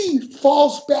 She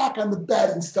falls back on the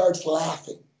bed and starts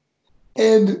laughing.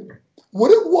 And what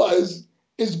it was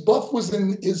is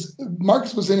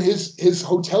Marcus was in his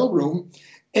hotel room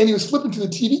and he was flipping to the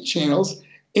TV channels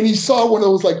and he saw one of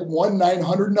those like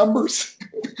 1-900 numbers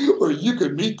where you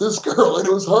could meet this girl, and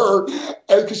it was her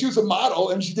because she was a model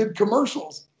and she did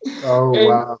commercials. Oh, and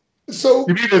wow. So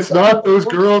you mean it's not those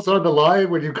girls on the line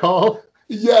when you call?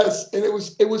 Yes, and it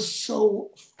was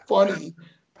so funny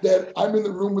that I'm in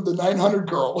the room with the 900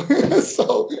 girl.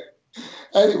 So,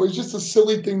 and it was just a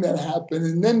silly thing that happened.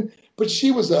 And then, but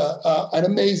she was an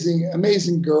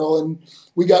amazing girl, and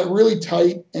we got really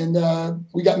tight, and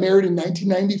we got married in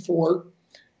 1994.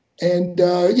 And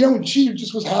she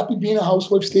just was happy being a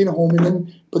housewife, staying at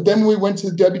home. But then when we went to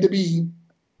the WWE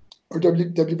or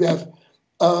WWF,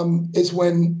 is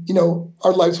when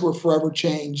our lives were forever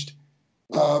changed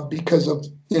because of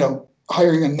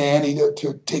hiring a nanny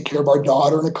to take care of our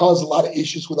daughter, and it caused a lot of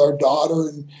issues with our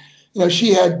daughter. And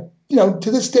she had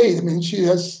to this day, she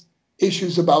has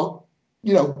issues about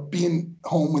being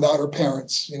home without her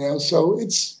parents. So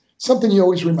it's something you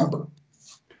always remember.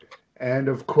 And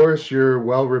of course, you're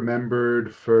well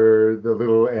remembered for the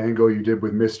little angle you did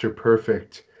with Mr.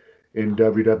 Perfect in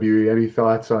WWE. Any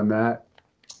thoughts on that?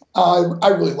 I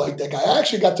really like that guy. I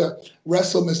actually got to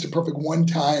wrestle Mr. Perfect one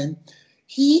time.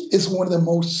 He is one of the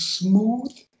most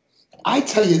smooth. I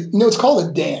tell you, it's called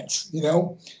a dance,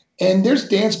 and there's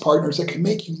dance partners that can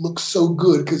make you look so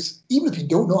good because even if you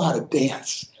don't know how to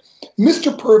dance,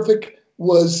 Mr. Perfect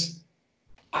was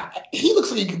he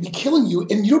looks like he could be killing you,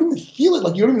 and you don't even feel it.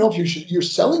 Like you don't even know if you're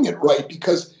selling it right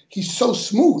because he's so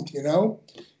smooth.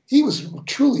 He was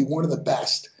truly one of the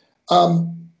best.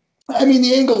 I mean,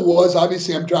 the angle was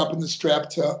obviously I'm dropping the strap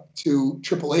to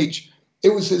Triple H. It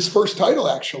was his first title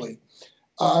actually,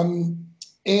 and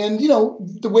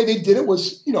the way they did it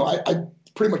was I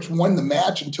pretty much won the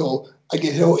match until I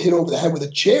get hit over the head with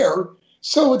a chair.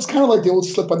 So it's kind of like the old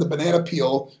slip on the banana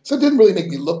peel. So it didn't really make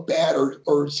me look bad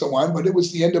or so on, but it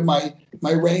was the end of my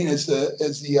reign as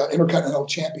the Intercontinental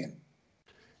Champion.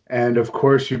 And of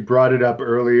course, you brought it up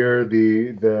earlier,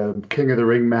 the King of the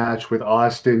Ring match with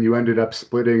Austin. You ended up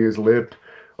splitting his lip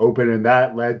open, and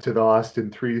that led to the Austin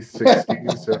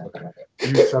 360. So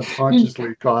you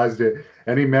subconsciously caused it.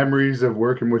 Any memories of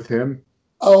working with him?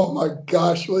 Oh my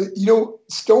gosh! Well,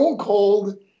 Stone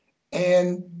Cold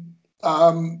and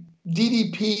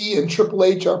DDP and Triple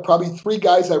H are probably three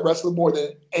guys I wrestled more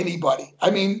than anybody. I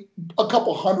mean, a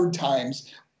couple hundred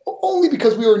times, only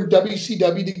because we were in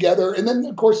WCW together, and then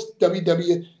of course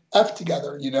WWF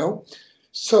together.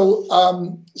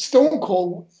 So Stone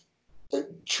Cold,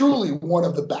 truly one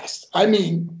of the best. I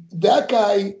mean, that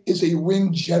guy is a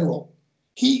ring general.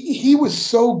 He was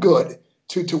so good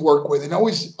to work with, and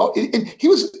always, and he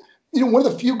was one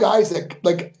of the few guys that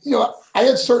I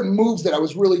had certain moves that I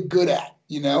was really good at,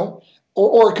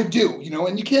 or could do,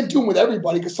 and you can't do them with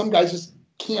everybody because some guys just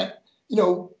can't,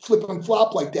 flip and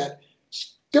flop like that.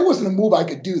 There wasn't a move I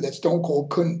could do that Stone Cold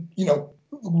couldn't,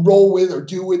 roll with or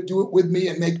do it with me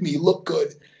and make me look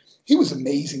good. He was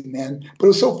amazing, man. But it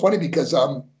was so funny because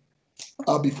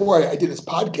before I did his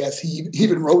podcast, he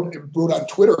even wrote on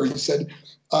Twitter. He said,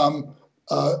 I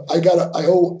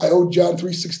owe John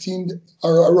 316,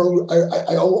 or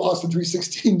I owe Austin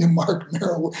 316 to Marc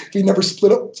Mero. If he never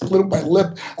split up my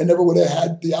lip, I never would have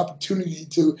had the opportunity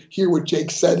to hear what Jake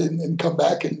said and come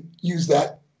back and use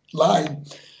that line.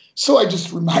 So I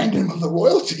just reminded him of the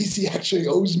royalties he actually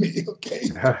owes me. Okay.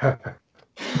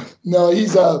 No,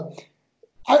 he's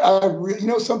I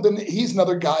really, something. He's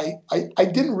another guy. I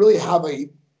didn't really have a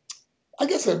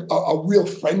real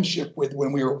friendship with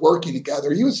when we were working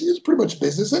together. He was pretty much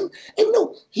business, and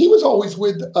he was always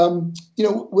with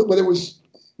whether it was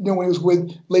when he was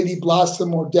with Lady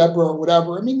Blossom or Deborah or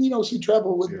whatever. I mean, so he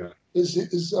traveled with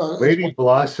his Lady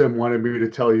Blossom wanted me to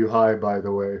tell you hi, by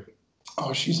the way.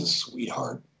 Oh, she's a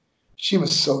sweetheart. She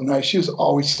was so nice. She was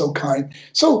always so kind.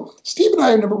 So Steve and I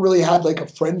have never really had like a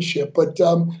friendship, but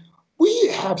we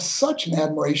have such an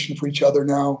admiration for each other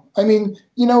now. I mean,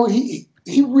 he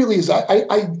really is.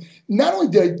 I not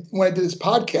only when I did this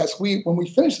podcast, when we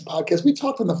finished the podcast, we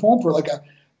talked on the phone for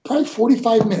probably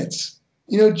 45 minutes.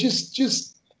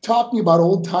 Just talking about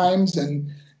old times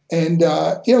and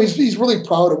he's really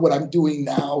proud of what I'm doing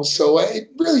now. So it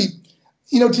really,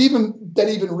 to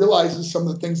even realizes some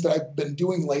of the things that I've been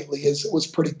doing lately was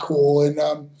pretty cool. And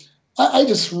I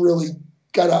just really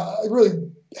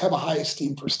have a high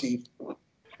esteem for Steve.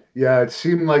 Yeah, it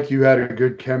seemed like you had a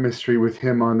good chemistry with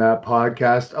him on that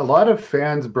podcast. A lot of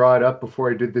fans brought up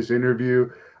before I did this interview.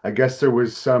 I guess there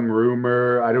was some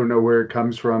rumor, I don't know where it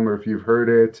comes from or if you've heard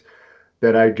it,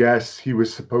 that I guess he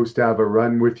was supposed to have a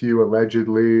run with you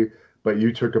allegedly, but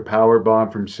you took a power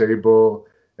bomb from Sable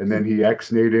and then he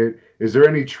ex-nayed it. Is there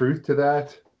any truth to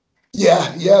that?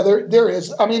 Yeah, there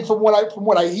is. I mean, from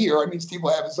what I hear, I mean, Steve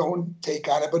will have his own take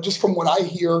on it, but just from what I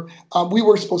hear, we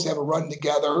were supposed to have a run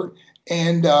together,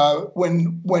 and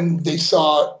when they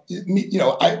saw me,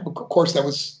 of course that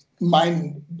was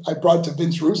mine. I brought it to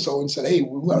Vince Russo and said, "Hey,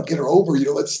 we want to get her over.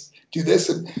 Let's do this."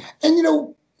 And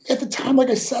at the time, like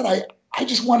I said, I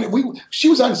just wanted she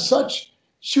was on such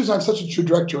a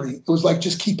trajectory. It was like,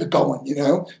 just keep it going,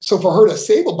 So for her to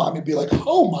Sable bomb me, be like,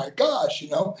 oh my gosh,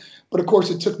 But of course,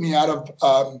 it took me out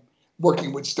of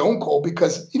working with Stone Cold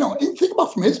because, and think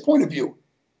about from his point of view,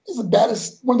 he's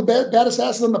one of the baddest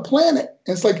asses on the planet.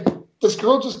 And it's like, this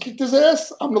girl just kicked his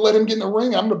ass. I'm going to let him get in the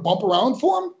ring. I'm going to bump around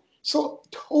for him. So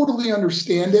totally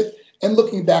understand it. And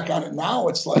looking back on it now,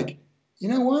 it's like, you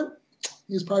know what?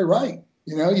 He was probably right.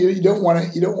 You don't want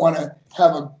to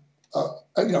have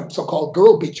a so-called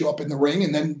girl beat you up in the ring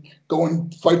and then go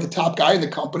and fight the top guy in the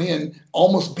company and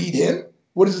almost beat him.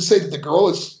 What does it say that the girl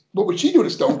is? What would she do to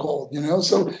Stone Cold?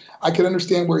 So I could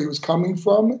understand where he was coming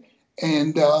from.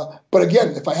 And but again,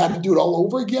 if I had to do it all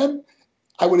over again,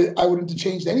 I wouldn't have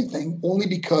changed anything. Only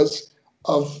because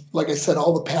of, like I said,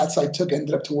 all the paths I took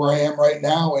ended up to where I am right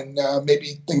now, and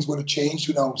maybe things would have changed.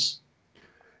 Who knows?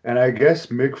 And I guess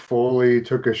Mick Foley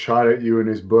took a shot at you in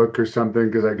his book or something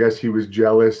because I guess he was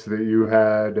jealous that you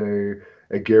had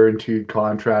a guaranteed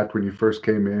contract when you first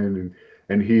came in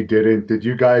and he didn't. Did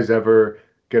you guys ever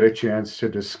get a chance to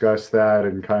discuss that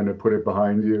and kind of put it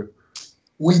behind you?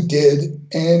 We did.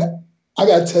 And I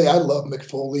got to tell you, I love Mick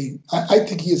Foley. I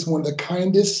think he is one of the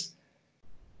kindest.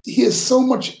 He has so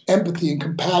much empathy and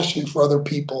compassion for other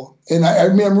people. And I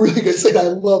mean, I'm really going to say that I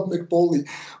love Mick Foley.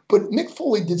 But Mick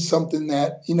Foley did something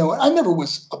that, I never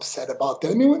was upset about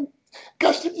that. I mean,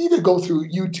 gosh, you could go through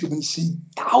YouTube and see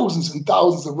thousands and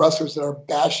thousands of wrestlers that are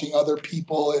bashing other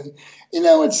people. And,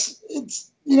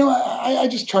 I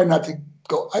just try not to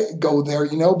go there,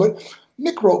 But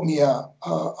Mick wrote me a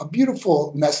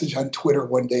beautiful message on Twitter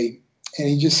one day. And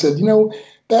he just said,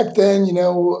 back then,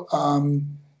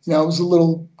 I was a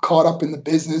little caught up in the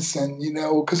business and,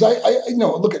 because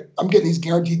I'm getting these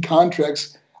guaranteed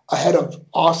contracts ahead of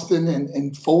Austin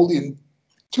and Foley and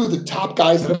two of the top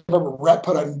guys that I've ever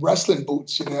put on wrestling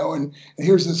boots, and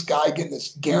here's this guy getting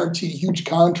this guaranteed huge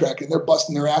contract and they're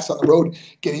busting their ass on the road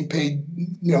getting paid,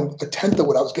 a tenth of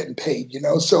what I was getting paid,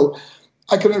 So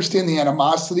I can understand the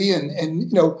animosity and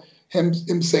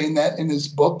him saying that in his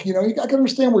book, I can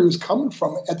understand where he was coming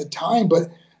from at the time,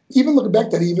 but even looking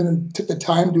back, that he even took the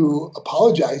time to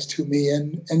apologize to me,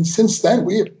 and since then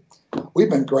we've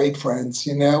been great friends,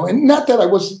 And not that I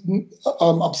was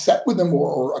upset with him,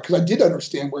 or because I did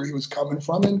understand where he was coming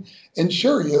from, and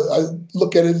sure, I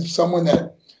look at it as someone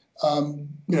that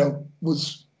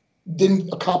didn't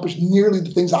accomplish nearly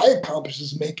the things I accomplished,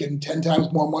 is making 10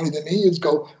 times more money than me. Is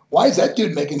go, why is that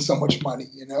dude making so much money?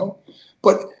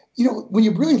 But when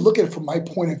you really look at it from my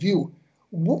point of view.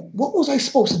 What was I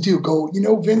supposed to do? Go,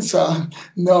 Vince,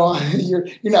 no, you're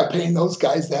not paying those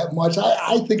guys that much.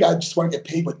 I think I just want to get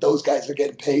paid what those guys are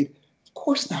getting paid. Of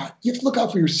course not. You have to look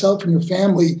out for yourself and your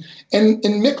family. And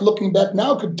Mick, looking back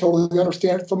now, could totally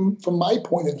understand it from my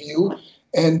point of view.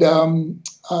 And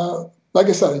like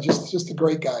I said, just a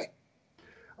great guy.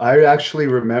 I actually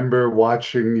remember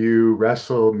watching you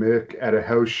wrestle Mick at a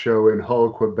house show in Hull,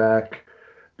 Quebec,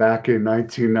 back in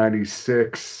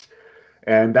 1996.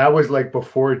 And that was like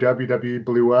before WWE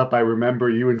blew up. I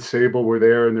remember you and Sable were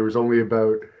there, and there was only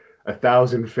about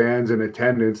 1,000 fans in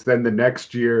attendance. Then the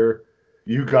next year,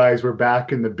 you guys were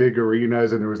back in the big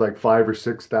arenas, and there was like 5,000 or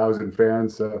 6,000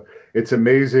 fans. So it's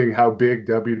amazing how big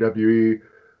WWE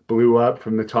blew up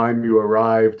from the time you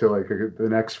arrived to like the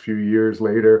next few years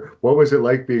later. What was it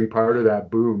like being part of that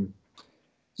boom?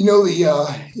 They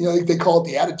call it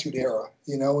the Attitude Era.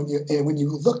 When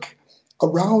you look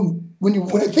around, when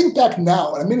I think back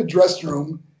now, and I'm in a dressing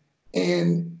room,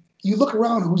 and you look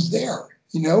around, who's there?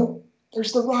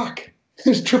 There's The Rock,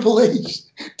 there's Triple H,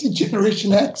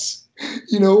 Generation X,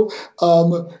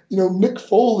 Mick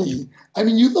Foley. I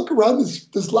mean, you look around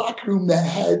this locker room that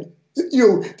had,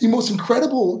 the most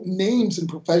incredible names in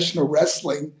professional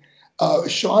wrestling,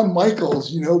 Shawn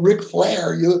Michaels, Ric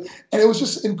Flair, and it was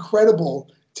just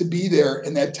incredible to be there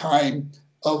in that time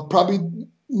of probably.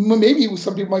 Maybe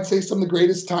some people might say some of the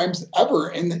greatest times ever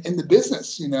in the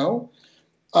business,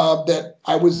 that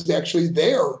I was actually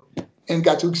there and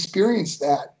got to experience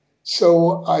that.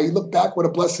 So I look back, what a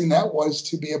blessing that was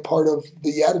to be a part of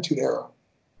the Attitude Era.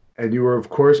 And you were, of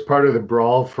course, part of the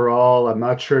Brawl for All. I'm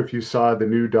not sure if you saw the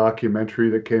new documentary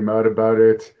that came out about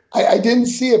it. I didn't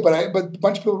see it, but a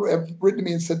bunch of people have written to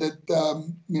me and said that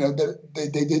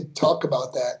that they did talk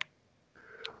about that.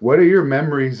 What are your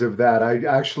memories of that? I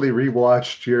actually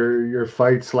rewatched your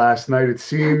fights last night. It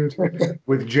seemed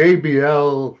with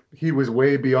JBL, he was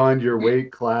way beyond your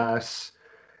weight class.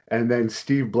 And then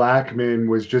Steve Blackman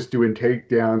was just doing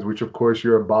takedowns, which of course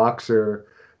you're a boxer,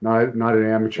 not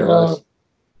an amateur wrestler.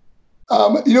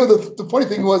 The funny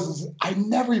thing is I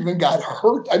never even got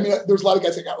hurt. I mean, there's a lot of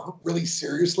guys that got hurt really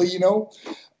seriously,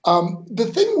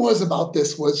 The thing was about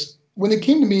this was, when it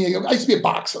came to me, I used to be a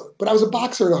boxer, but I was a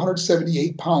boxer at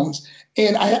 178 pounds.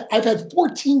 And I've had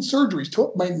 14 surgeries,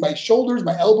 my shoulders,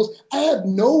 my elbows. I have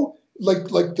no like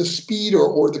the speed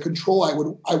or the control I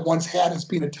once had as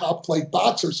being a top flight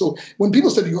boxer. So when people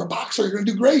said, you're a boxer, you're going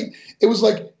to do great, it was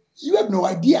like, you have no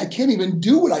idea. I can't even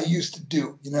do what I used to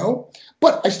do,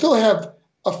 But I still have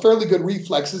a fairly good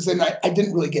reflexes, and I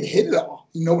didn't really get hit at all.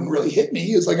 No one really hit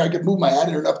me. It's like I could move my head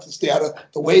enough to stay out of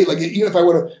the way. Like, even if I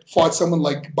would have fought someone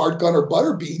like Bart Gunn or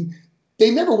Butterbean,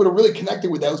 they never would have really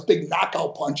connected with those big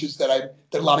knockout punches that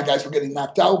a lot of guys were getting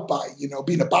knocked out by.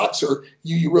 Being a boxer,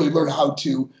 you really learn how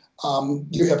to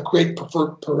you have great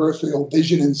peripheral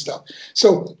vision and stuff.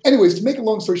 So anyways, to make a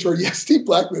long story short, yes, Steve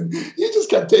Blackman, he just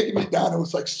kept taking me down. It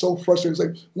was like so frustrating. It was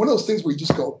like one of those things where you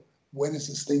just go, when is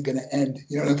this thing going to end?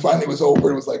 And finally it was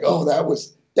over. It was like, oh, that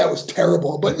was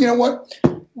terrible. But you know what?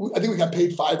 I think we got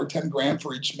paid $5 or $10,000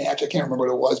 for each match. I can't remember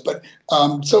what it was. But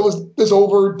so it was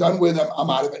over, done with.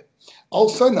 I'm out of it. All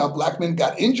of a sudden, Blackman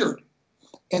got injured.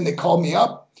 And they called me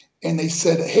up and they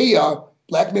said, hey,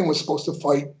 Blackman was supposed to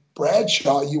fight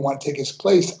Bradshaw. You want to take his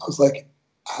place? I was like,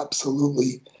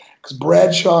 Absolutely. Because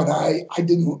Bradshaw and I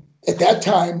didn't, at that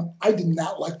time, I did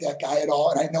not like that guy at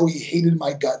all. And I know he hated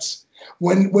my guts.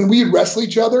 When we would wrestle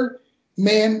each other,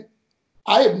 man,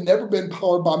 I have never been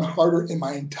powerbombed harder in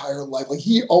my entire life. Like,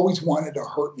 he always wanted to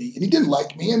hurt me, and he didn't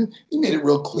like me, and he made it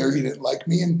real clear he didn't like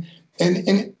me. And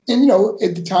you know,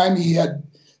 at the time he had,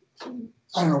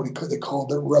 I don't know what they called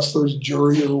the wrestler's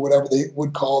jury or whatever they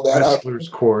would call that. Wrestler's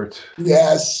court.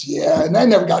 Yes, yeah. And I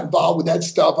never got involved with that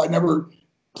stuff. I never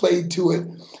played to it.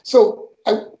 So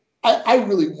I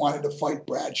really wanted to fight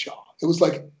Bradshaw. It was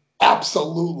like,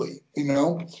 absolutely, you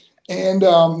know. And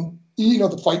you know,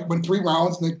 the fight went 3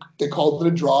 rounds, and they called it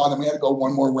a draw, and then we had to go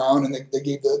 1 more round, and they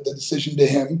gave the decision to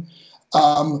him.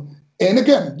 And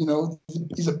again, you know,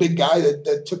 he's a big guy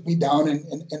that took me down and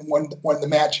won the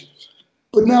match.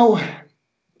 But now,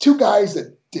 2 guys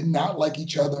that did not like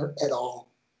each other at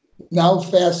all. Now,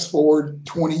 fast forward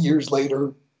 20 years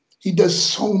later, he does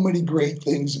so many great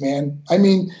things, man. I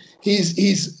mean, he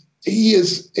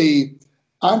is a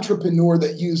entrepreneur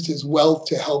that used his wealth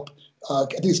to help I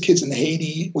think his kids in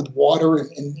Haiti with water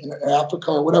in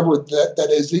Africa or whatever that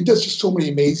is. He does just so many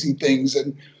amazing things.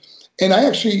 And I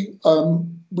actually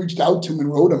reached out to him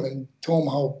and wrote him and told him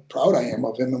how proud I am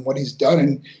of him and what he's done.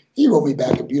 And he wrote me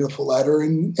back a beautiful letter.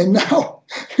 And now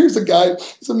here's a guy.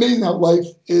 It's amazing how life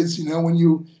is, you know, when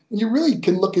you really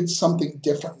can look at something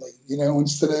differently, you know,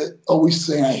 instead of always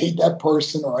saying, I hate that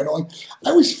person or I don't like.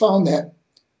 I always found that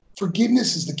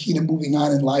forgiveness is the key to moving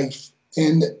on in life.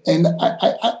 And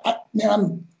I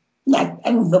man, I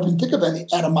don't ever think of any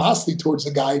animosity towards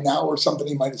the guy now or something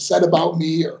he might have said about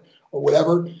me or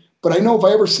whatever. But I know if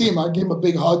I ever see him, I'll give him a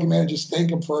big hug, man, and just thank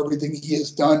him for everything he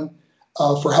has done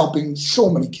for helping so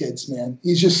many kids, man.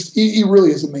 He's just, he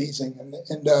really is amazing.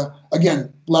 And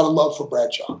again, a lot of love for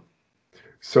Bradshaw.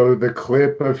 So the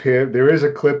clip of him, there is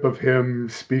a clip of him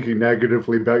speaking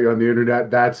negatively about you on the internet.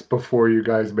 That's before you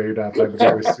guys made up, I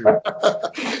would assume.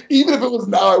 Even if it was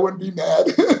now, I wouldn't be mad.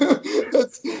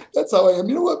 That's how I am.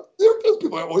 You know what? There's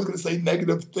people are always going to say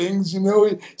negative things. You know,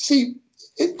 see,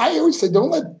 I always say, don't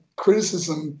let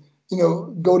criticism, you know,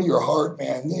 go to your heart,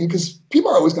 man. Because people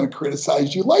are always going to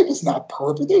criticize you. Life is not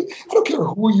perfect. I don't care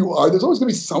who you are. There's always going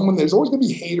to be someone. There's always going to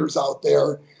be haters out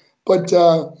there. But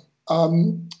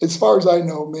as far as I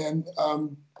know, man,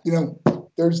 you know,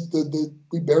 there's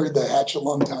we buried the hatchet a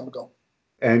long time ago.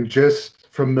 And just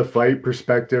from the fight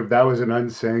perspective, that was an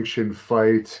unsanctioned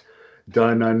fight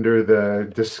done under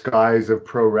the disguise of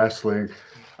pro wrestling.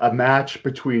 A match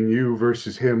between you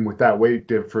versus him with that weight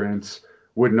difference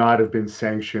would not have been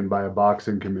sanctioned by a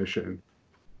boxing commission.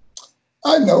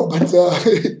 I know, but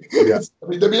yeah. It's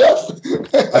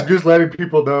WWF. I'm just letting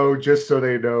people know, just so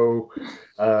they know,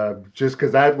 just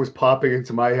because that was popping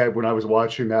into my head when I was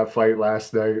watching that fight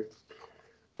last night.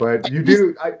 But you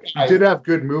did have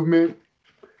good movement.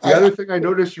 The other thing I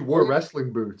noticed, you wore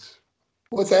wrestling boots.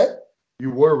 What's that? You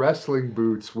wore wrestling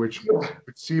boots, which would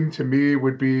seem to me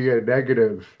would be a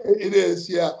negative. It is,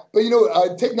 yeah. But, you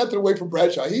know, take nothing away from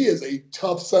Bradshaw. He is a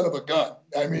tough son of a gun.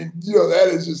 I mean, you know, that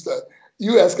is just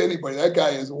you ask anybody, that guy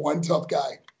is one tough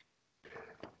guy.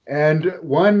 And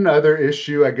one other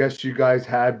issue I guess you guys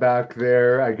had back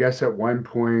there, I guess at one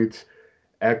point,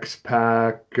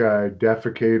 X-Pac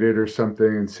defecated or something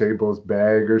in Sable's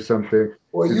bag or something.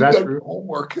 Well, you've done your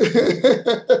homework.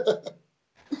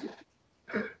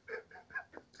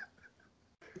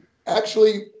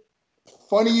 Actually,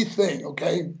 funny thing,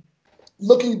 okay?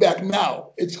 Looking back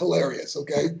now, it's hilarious,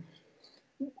 okay?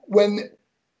 When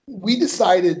we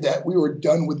decided that we were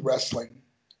done with wrestling,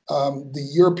 the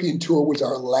European tour was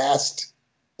our last,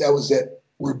 that was it.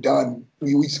 We're done.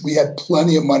 We had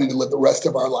plenty of money to live the rest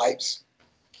of our lives.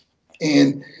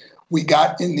 And we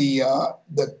got in the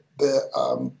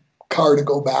car to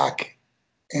go back,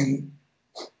 and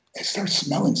I started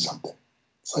smelling something.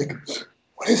 It's like,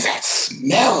 what is that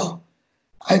smell?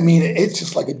 I mean, it's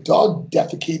just like a dog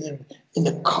defecated in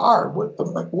the car.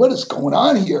 What is going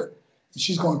on here? And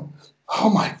she's going, oh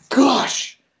my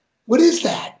gosh, what is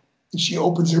that? And she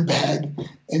opens her bag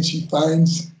and she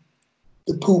finds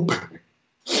the poop.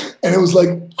 And it was like,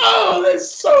 oh,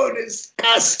 that's so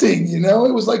disgusting. You know,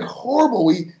 it was like horrible.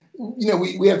 We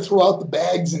had to throw out the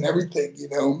bags and everything, you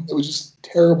know, it was just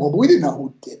terrible. But we didn't know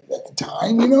who did it at the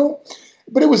time, you know,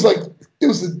 but it was like, it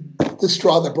was the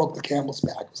straw that broke the camel's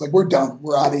back. It was like, we're done.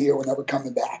 We're out of here. We're never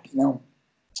coming back, you know.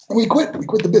 And we quit. We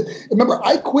quit the business. Remember,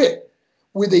 I quit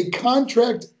with a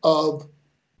contract of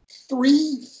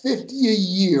 $350 a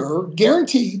year,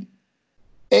 guaranteed,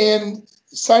 and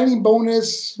signing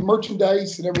bonus,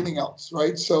 merchandise, and everything else,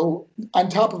 right? So on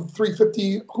top of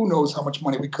 $350, who knows how much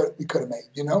money we could have made,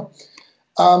 you know.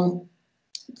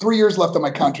 3 years left on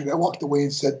my contract. I walked away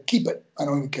and said, keep it. I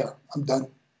don't even care. I'm done.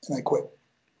 And I quit.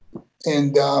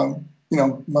 And, you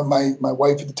know, my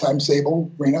wife at the time,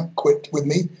 Sable, Rena, quit with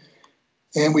me.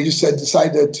 And we just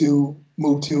decided to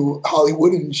move to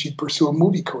Hollywood and she'd pursue a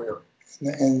movie career.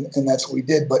 And that's what we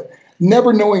did. But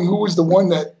never knowing who was the one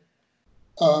that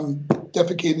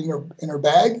defecated in her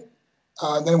bag.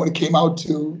 Then when it came out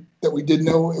to that we did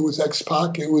know it was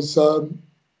X-Pac, it was, I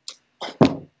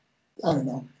don't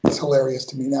know. It's hilarious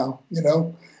to me now, you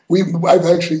know. I've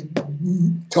actually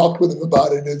talked with him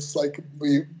about it. It's like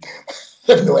we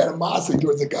have no animosity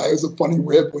towards the guy. It was a funny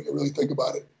rib when you really think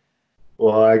about it.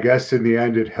 Well, I guess in the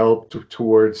end it helped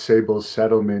towards Sable's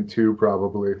settlement too,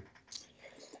 probably.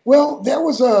 Well, that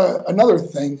was another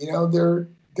thing, you know.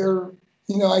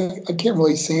 You know, I can't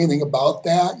really say anything about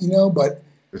that, you know, but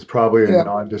it's probably a yeah,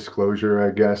 non-disclosure,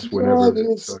 I guess, yeah, whenever it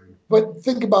is. signed. But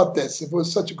think about this: if it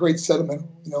was such a great settlement,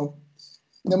 you know,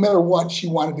 no matter what, she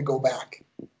wanted to go back,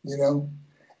 you know,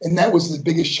 and that was the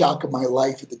biggest shock of my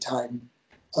life at the time.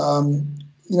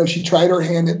 You know, she tried her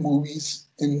hand at movies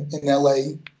in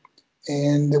LA,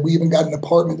 and we even got an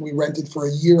apartment that we rented for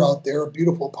a year out there, a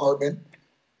beautiful apartment.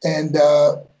 And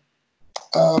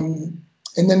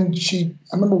then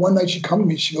I remember one night she come to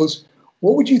me, she goes,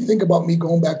 "What would you think about me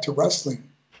going back to wrestling?"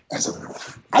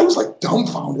 I was like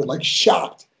dumbfounded, like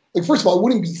shocked. Like, first of all, it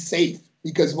wouldn't be safe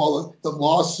because of all the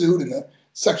lawsuit and the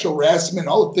sexual harassment,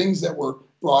 all the things that were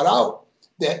brought out,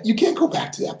 that you can't go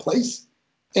back to that place.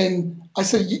 And I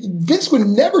said, Vince would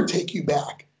never take you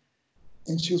back.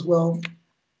 And she goes, well,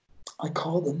 I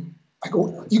called him. I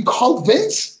go, you called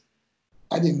Vince?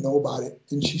 I didn't know about it.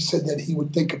 And she said that he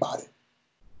would think about it.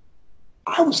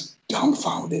 I was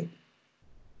dumbfounded.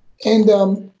 And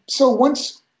so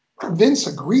once Vince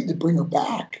agreed to bring her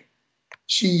back,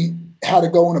 she had to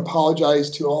go and apologize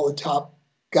to all the top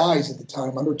guys at the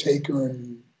time, Undertaker,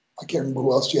 and I can't remember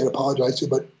who else she had to apologize to,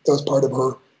 but that was part of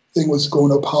her thing, was going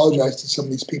to apologize to some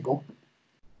of these people.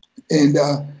 And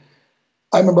I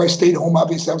remember I stayed home.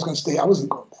 Obviously, I was going to stay. I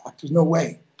wasn't going back. There's no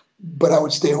way. But I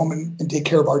would stay home and take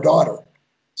care of our daughter.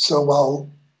 So while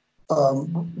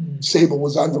Sable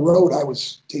was on the road, I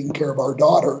was taking care of our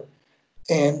daughter.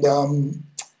 And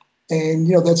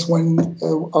you know, that's when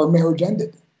our marriage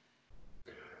ended.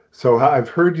 So I've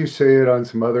heard you say it on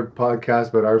some other podcasts,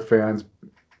 but our fans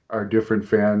are different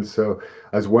fans. So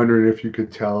I was wondering if you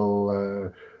could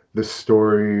tell the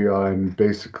story on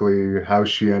basically how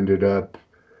she ended up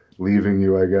leaving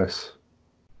you, I guess.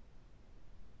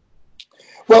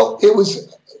 Well, it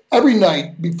was every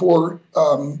night before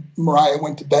Mariah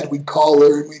went to bed, we'd call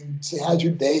her and we'd say, how's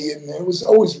your day? And it was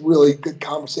always really good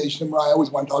conversation. Mariah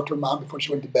always wanted to talk to her mom before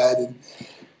she went to bed.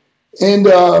 And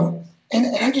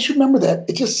I just remember that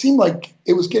it just seemed like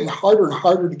it was getting harder and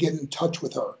harder to get in touch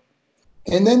with her.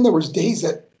 And then there was days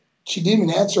that she didn't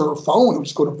even answer her phone. It would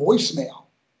just go to voicemail.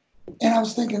 And I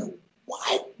was thinking,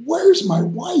 why? Where's my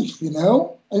wife, you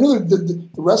know? I know the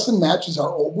wrestling matches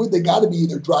are over. They got to be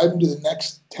either driving to the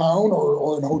next town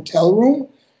or in a hotel room.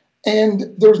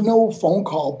 And there was no phone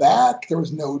call back. There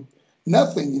was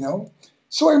nothing, you know?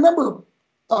 So I remember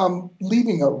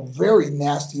leaving a very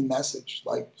nasty message,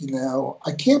 like, you know,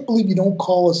 I can't believe you don't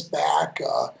call us back.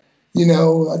 You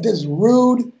know, this is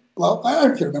rude. Well, I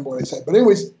don't remember what I said, but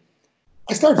anyways,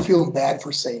 I started feeling bad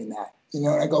for saying that, you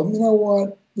know, and I go, you know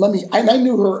what? I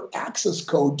knew her access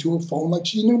code to her phone like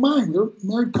she knew mine. We were a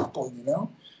married couple, you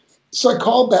know? So I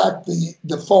called back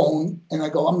the phone and I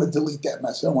go, I'm going to delete that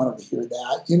message. I don't want her to hear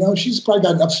that. You know, she's probably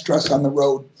got enough stress on the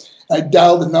road. And I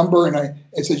dialed the number and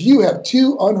it says, you have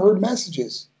 2 unheard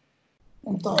messages.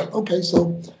 I thought, okay,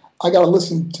 so I got to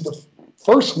listen to the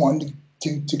first one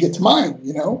to get to mine,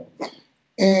 you know?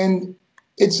 And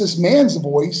it's this man's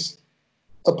voice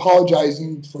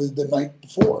apologizing for the night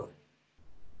before.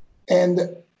 And,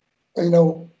 you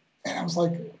know, and I was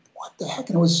like, what the heck?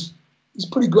 And it was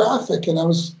pretty graphic, and I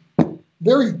was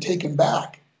very taken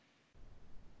back.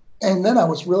 And then I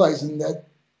was realizing that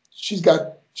she's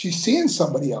seeing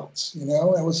somebody else, you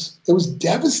know. It was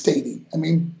devastating. I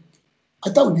mean, I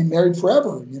thought we'd be married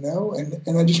forever, you know.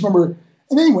 And I just remember,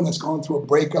 and anyone that's gone through a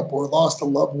breakup or lost a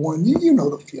loved one, you know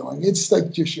the feeling. It's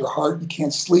like just your heart. You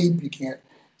can't sleep. You can't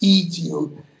eat.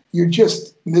 You're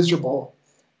just miserable.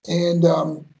 And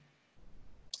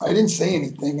I didn't say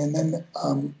anything, and then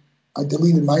I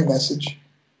deleted my message,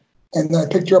 and then I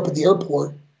picked her up at the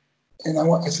airport, and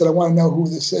I said, I want to know who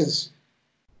this is.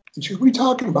 And she goes, what are you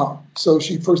talking about? So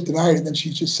she first denied it, then she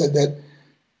just said that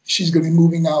she's going to be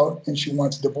moving out and she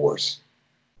wants a divorce.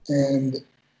 And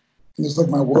it's like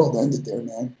my world ended there,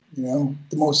 man. You know,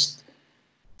 the most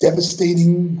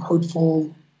devastating,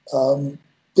 hurtful,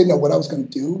 didn't know what I was going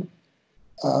to do.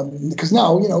 Because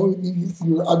now,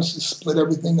 you're obviously split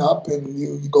everything up and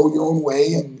you go your own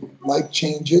way and life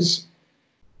changes.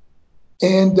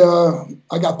 And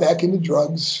I got back into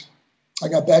drugs. I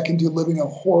got back into living a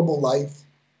horrible life,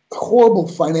 horrible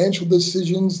financial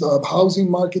decisions. The housing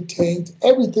market tanked.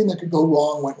 Everything that could go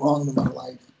wrong went wrong in my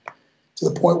life, to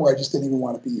the point where I just didn't even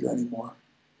want to be here anymore.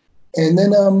 And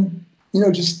then,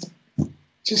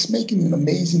 just making an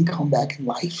amazing comeback in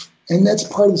life. And that's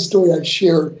part of the story I've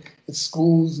shared at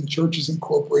schools and churches and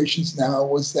corporations now,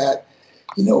 was that,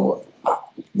 no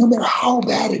matter how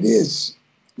bad it is,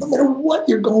 no matter what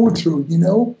you're going through,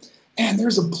 and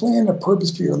there's a plan, a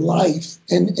purpose for your life.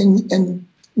 And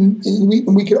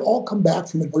we can all come back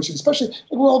from adversity, especially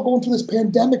like we're all going through this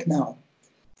pandemic now.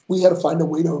 We had to find a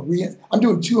way to I'm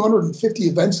doing 250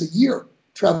 events a year,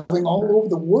 traveling all over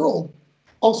the world.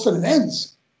 All of a sudden it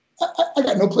ends. I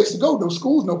got no place to go, no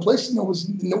schools, no place,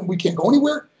 we can't go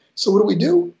anywhere. So what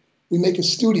do? We make a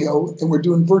studio, and we're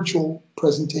doing virtual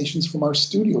presentations from our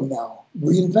studio now.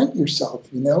 Reinvent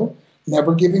yourself,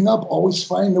 never giving up, always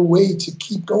find a way to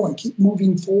keep going, keep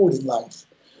moving forward in life.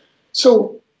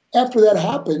 So after that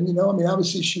happened,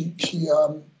 obviously she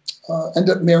ended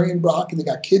up marrying Brock, and they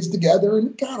got kids together.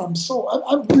 And God,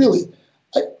 I'm really,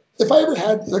 if I ever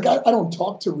had, I don't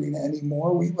talk to Rena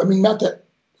anymore. Not that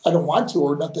I don't want to,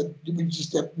 or not that we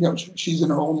just have, she's in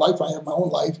her own life, I have my own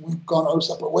life. We've gone our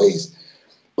separate ways.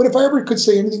 But if I ever could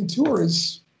say anything to her,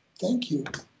 is thank you.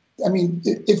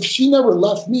 If she never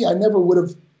left me, I never would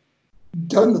have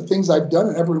done the things I've done,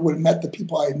 and never would have met the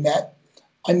people I met.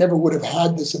 I never would have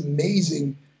had this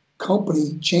amazing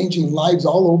company changing lives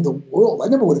all over the world. I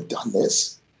never would have done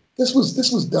this. This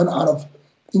was done out of,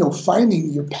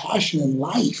 finding your passion in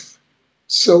life.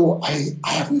 So I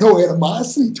have no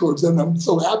animosity towards them. I'm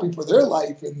so happy for their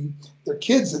life and their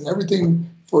kids and everything,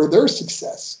 for their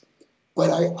success.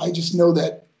 But I just know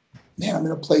that, man, I'm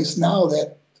in a place now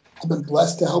that I've been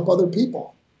blessed to help other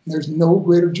people. And there's no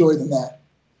greater joy than that.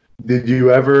 Did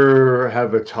you ever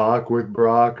have a talk with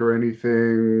Brock or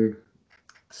anything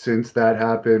since that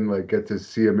happened? Like, get to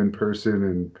see him in person,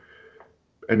 and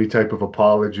any type of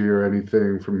apology or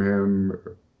anything from him?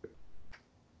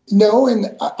 No,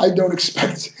 and I don't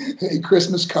expect a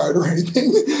Christmas card or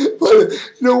anything. But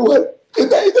you know what? He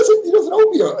doesn't owe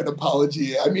me an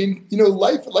apology.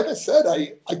 Life, like I said,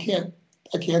 I can't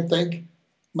thank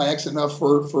my ex enough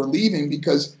for leaving,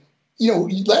 because,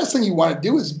 last thing you want to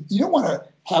do is, you don't want to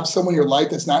have someone in your life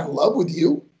that's not in love with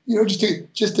you,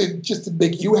 just to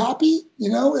make you happy.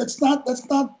 That's not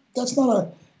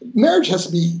a marriage. Has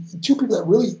to be two people that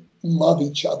really love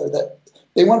each other, that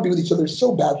they want to be with each other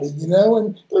so badly,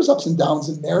 and there's ups and downs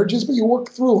in marriages, but you work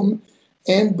through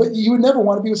them. But you would never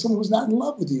want to be with someone who's not in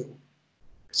love with you.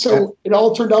 So it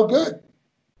all turned out good.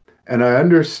 And I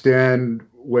understand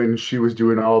when she was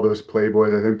doing all those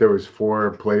Playboys, I think there was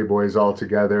 4 Playboys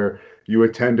altogether. You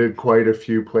attended quite a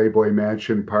few Playboy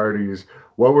Mansion parties.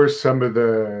 What were some of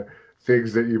the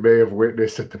things that you may have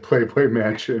witnessed at the Playboy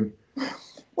Mansion?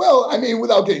 Well,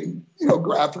 without getting,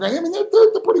 graphic,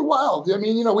 they're pretty wild.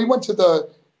 We went to the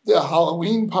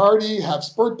Halloween party, Half's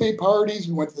birthday parties.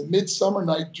 We went to the Midsummer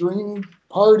Night Dream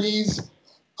parties.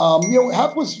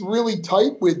 Half was really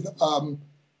tight with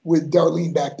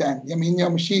Darlene back then.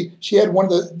 She had one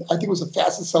of the, I think it was the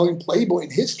fastest selling Playboy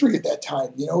in history at that time.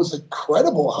 It was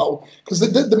incredible how, because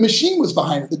the machine was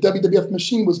behind her, the WWF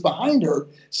machine was behind her,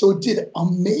 so it did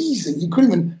amazing. You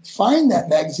couldn't even find that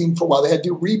magazine for a while. They had to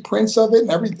do reprints of it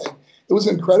and everything. It was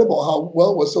incredible how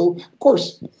well it was. So of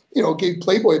course, gave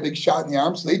Playboy a big shot in the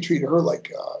arm. So they treated her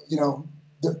like,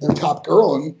 their top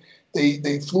girl, and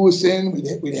they flew us in.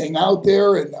 We'd hang out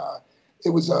there, and it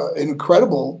was an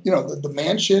incredible, the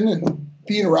mansion and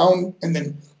being around, and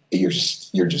then you're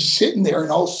just sitting there,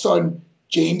 and all of a sudden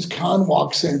James Caan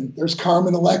walks in. There's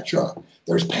Carmen Electra.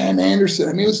 There's Pam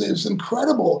Anderson. It was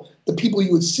incredible, the people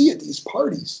you would see at these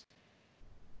parties.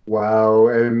 Wow.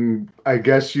 And I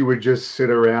guess you would just sit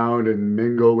around and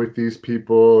mingle with these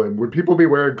people. And would people be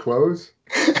wearing clothes?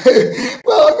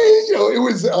 Well,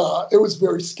 it was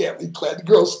very scantily clad. The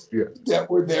girls that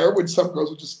were there, when some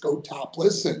girls would just go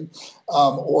topless, and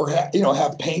or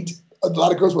have paint. A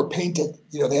lot of girls were painted.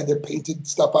 They had their painted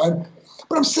stuff on.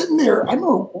 But I'm sitting there. I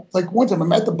remember, like, one time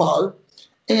I'm at the bar,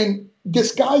 and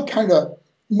this guy kind of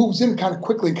moves in kind of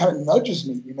quickly and kind of nudges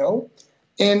me,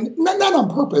 and not on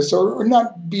purpose or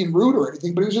not being rude or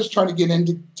anything, but he was just trying to get in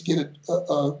to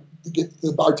get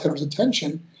the bartender's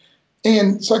attention.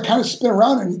 And so I kind of spin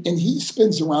around, and he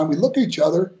spins around. We look at each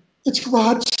other. It's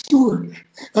Rod Stewart.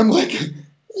 I'm like,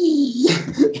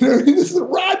 this is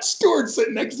Rod Stewart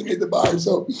sitting next to me at the bar.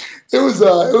 So it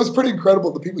was pretty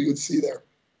incredible, the people you would see there.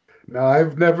 Now,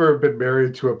 I've never been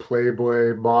married to a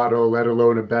Playboy model, let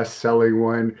alone a best-selling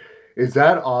one. Is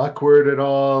that awkward at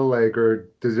all? Like, or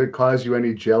does it cause you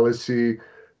any jealousy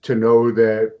to know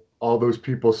that all those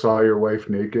people saw your wife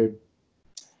naked?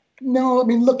 No, I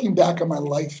mean, looking back on my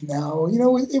life now,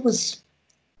 it was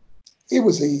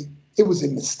a it was a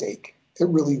mistake. It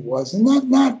really was, and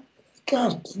not.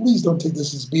 God, please don't take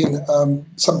this as being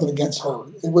something against her.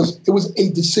 It was a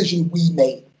decision we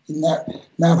made, not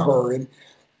her. And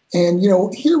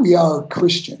here we are,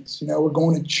 Christians. We're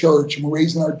going to church and we're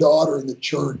raising our daughter in the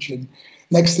church, and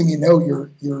next thing you know,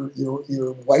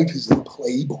 your wife is in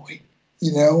Playboy.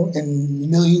 And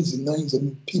millions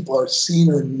of people are seeing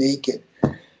her naked.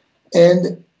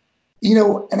 And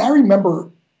and I remember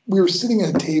we were sitting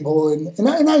at a table,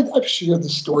 I've shared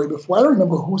this story before. I don't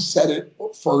remember who said it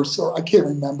first, or I can't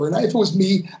remember. And if it was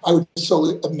me, I would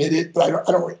solely admit it, but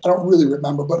I don't really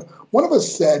remember. But one of us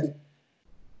said,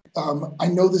 "I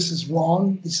know this is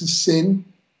wrong, this is sin,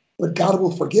 but God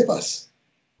will forgive us,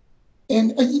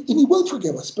 and He will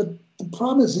forgive us. But the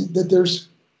problem is that there's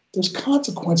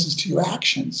consequences to your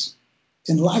actions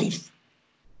in life."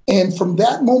 And from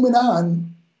that moment on,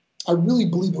 I really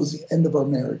believe it was the end of our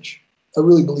marriage. I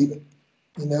really believe it.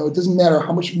 It doesn't matter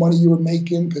how much money you were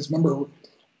making, because remember,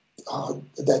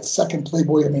 that second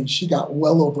Playboy, I mean, she got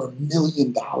well over $1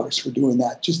 million for doing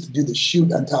that, just to do the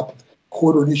shoot on top of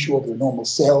quarter an issue of their normal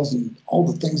sales, and all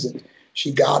the things that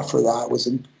she got for that was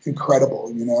incredible.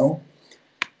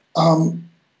 Um,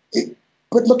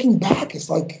 but looking back, it's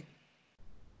like,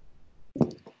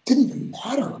 it didn't even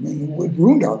matter. I mean, it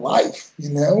ruined our life.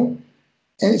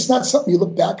 And it's not something you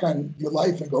look back on your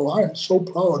life and go, I am so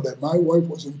proud that my wife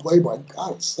was in Playboy.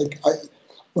 God, it's like,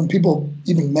 when people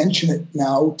even mention it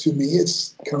now to me,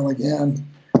 it's kind of like, yeah, I'm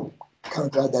kind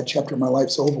of glad that chapter of my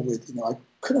life's over with. I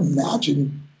couldn't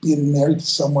imagine being married to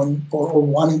someone or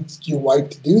wanting your wife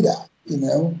to do that.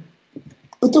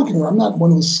 But don't get me wrong, I'm not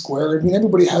one who's square. I mean,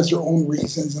 everybody has their own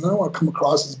reasons, and I don't want to come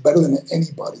across as better than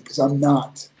anybody, because I'm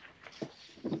not.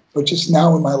 But just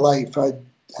now in my life, I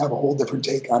have a whole different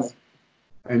take on it.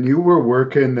 And you were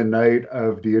working the night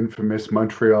of the infamous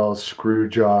Montreal screw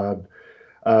job.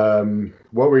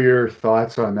 What were your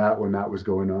thoughts on that when that was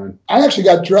going on? I actually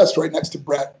got dressed right next to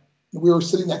Brett. We were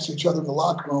sitting next to each other in the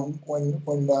locker room when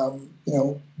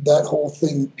that whole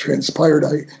thing transpired.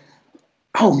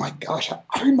 Oh my gosh,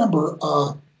 I remember.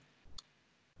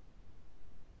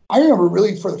 I remember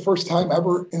really for the first time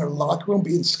ever in a locker room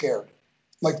being scared,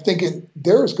 like thinking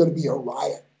there's going to be a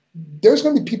riot. There's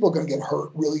going to be people going to get hurt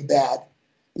really bad,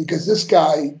 because this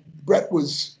guy Brett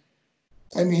was.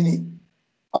 I mean,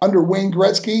 under Wayne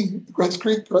Gretzky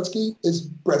is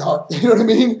Bret Hart. You know what I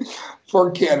mean?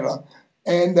 For Canada.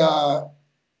 And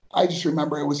I just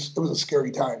remember it was a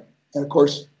scary time. And of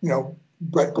course,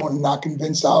 Bret going and knocking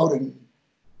Vince out, and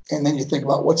then you think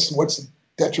about what's the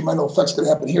detrimental effects going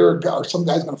to happen here. Are some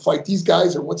guys going to fight these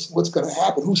guys, or what's going to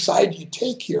happen? Whose side do you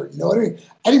take here? You know what I mean?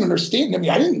 I didn't understand. I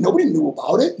mean, nobody knew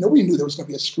about it. Nobody knew there was going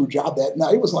to be a screw job that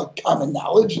night. It was like common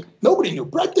knowledge. Nobody knew.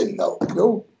 Bret didn't know.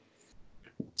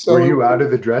 Were you So out of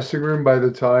the dressing room by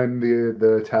the time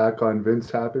the attack on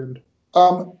Vince happened?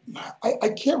 um, I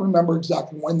can't remember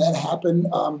exactly when that happened.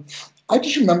 I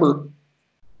just remember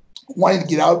wanting to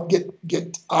get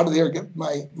out of there, get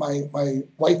my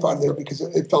wife out of there, because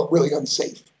it felt really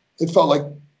unsafe. It felt like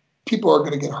people are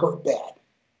going to get hurt bad,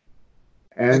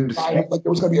 And like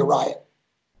there was going to be a riot.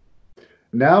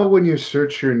 now, when you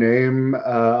search your name,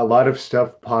 a lot of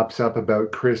stuff pops up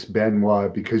about Chris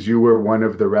Benoit because you were one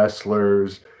of the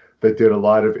wrestlers that did a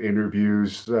lot of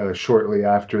interviews shortly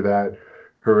after that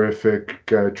horrific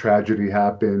tragedy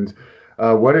happened.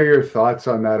 What are your thoughts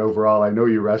on that overall? I know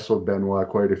you wrestled Benoit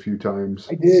quite a few times.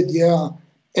 I did, yeah,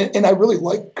 and I really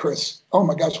liked Chris. Oh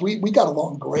my gosh, we got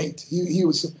along great. He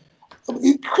was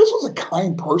Chris was a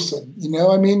kind person.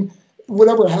 I mean,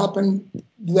 whatever happened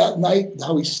that night,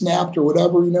 how he snapped or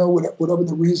whatever, whatever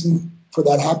the reason for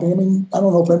that happening. I mean, I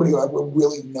don't know if anybody will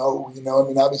really know. I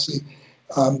mean, obviously,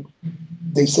 um,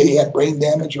 they say he had brain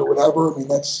damage or whatever. I mean,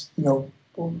 that's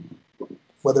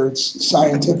whether it's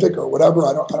scientific or whatever.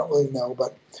 I don't really know,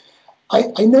 but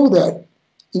I know that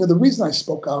the reason I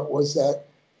spoke out was that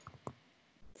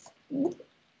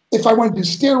if I wanted to do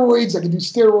steroids, I could do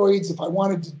steroids. If I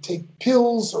wanted to take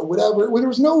pills or whatever, there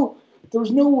was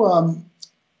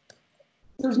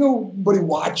nobody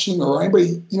watching or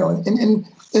anybody,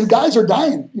 and guys are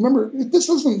dying. Remember, this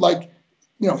isn't like,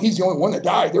 he's the only one that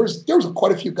died. There was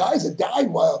quite a few guys that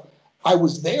died while I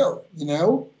was there,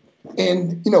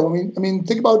 and I mean,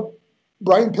 think about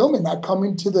Brian Pillman not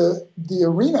coming to the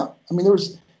arena. I mean, there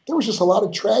was just a lot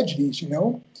of tragedies,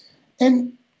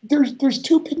 and there's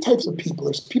two types of people.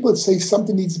 There's people that say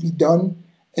something needs to be done,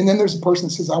 and then there's a person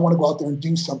that says, I want to go out there and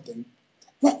do something.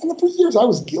 And for years I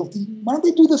was guilty. Why don't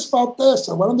they do this about this?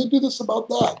 Or why don't they do this about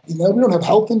that? You know, we don't have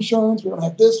health insurance. We don't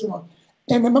have this. And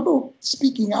I remember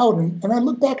speaking out, and I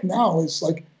look back now, it's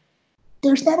like,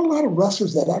 there's not a lot of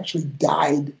wrestlers that actually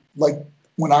died like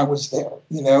when I was there,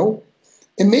 you know?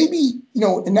 And maybe, you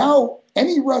know, and now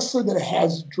any wrestler that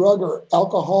has drug or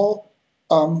alcohol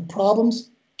problems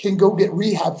can go get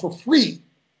rehab for free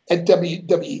at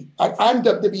WWE. I'm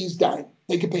WWE's dime.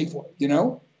 They can pay for it, you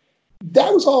know?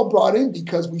 That was all brought in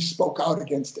because we spoke out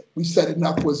against it. We said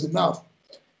enough was enough.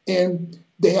 And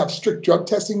they have strict drug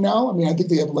testing now. I mean, I think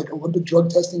they have like Olympic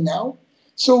drug testing now.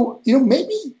 So, you know,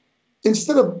 maybe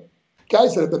instead of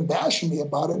guys that have been bashing me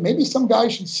about it, maybe some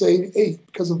guys should say, hey,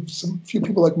 because of some few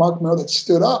people like Marc Mero that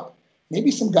stood up,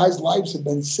 maybe some guys' lives have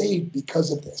been saved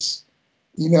because of this.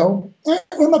 You know,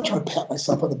 I'm not trying to pat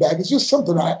myself on the back. It's just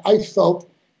something I felt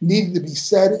needed to be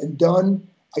said and done.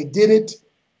 I did it.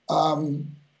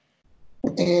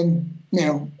 And, you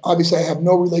know, obviously I have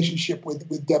no relationship with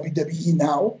WWE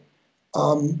now.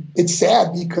 It's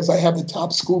sad because I have the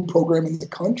top school program in the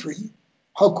country.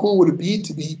 How cool would it be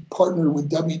to be partnered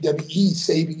with WWE,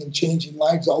 saving and changing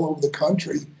lives all over the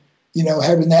country? You know,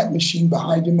 having that machine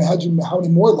behind you, imagine how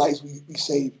many more lives we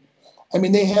save. I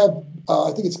mean, they have,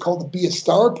 I think it's called the Be a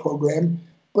Star program.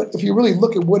 But if you really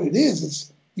look at what it is,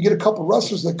 it's you get a couple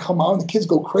wrestlers that come out and the kids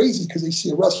go crazy because they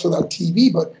see a wrestler on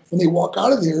TV. But when they walk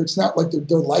out of there, it's not like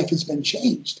their life has been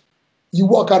changed. You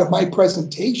walk out of my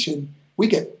presentation, we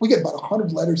get about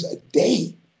 100 letters a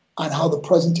day on how the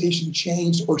presentation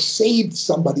changed or saved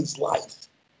somebody's life.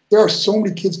 There are so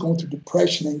many kids going through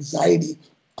depression, anxiety,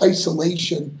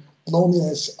 isolation,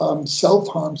 loneliness,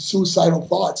 self-harm, suicidal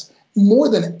thoughts, more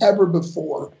than ever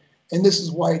before. And this is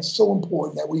why it's so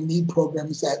important that we need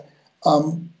programs that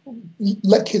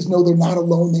let kids know they're not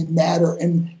alone, they matter,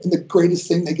 and the greatest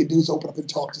thing they can do is open up and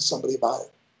talk to somebody about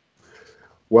it.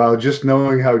 Well, just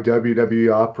knowing how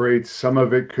WWE operates, some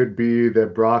of it could be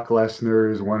that Brock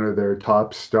Lesnar is one of their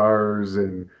top stars,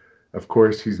 and of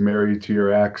course he's married to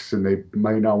your ex, and they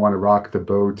might not want to rock the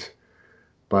boat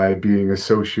by being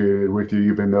associated with you,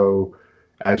 even though,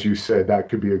 as you said, that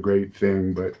could be a great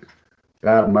thing, but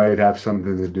that might have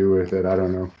something to do with it. I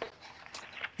don't know.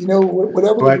 You know,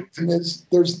 whatever the But reason is,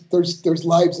 there's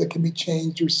lives that can be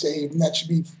changed or saved, and that should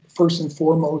be first and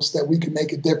foremost that we can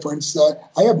make a difference.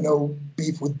 I have no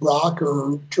beef with Brock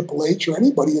or Triple H or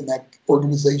anybody in that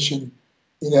organization,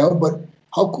 you know. But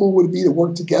how cool would it be to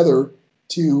work together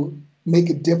to make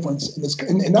a difference in this?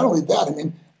 And not only that, I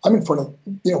mean, I'm in front of,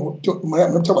 you know, when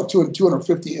I'm talking about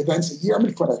 250 events a year, I'm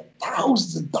in front of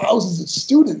thousands and thousands of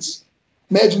students.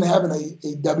 Imagine having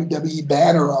a WWE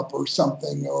banner up or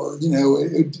something, or, you know,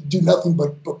 do nothing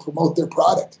but promote their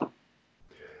product.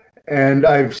 And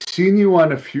I've seen you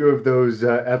on a few of those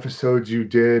episodes you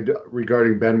did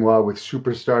regarding Benoit with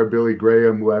superstar Billy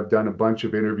Graham, who I've done a bunch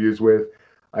of interviews with.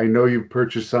 I know you've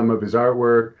purchased some of his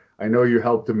artwork. I know you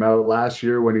helped him out last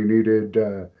year when he needed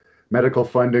medical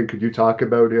funding. Could you talk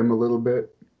about him a little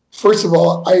bit? First of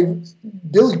all,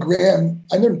 Billy Graham,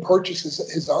 I didn't purchase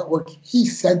his artwork. He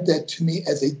sent that to me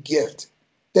as a gift.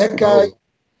 That guy, Oh,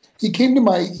 he came to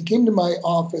my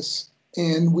office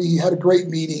and we had a great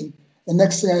meeting. And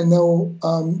next thing I know,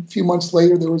 a few months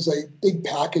later, there was a big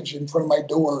package in front of my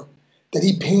door that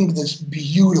he painted this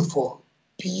beautiful,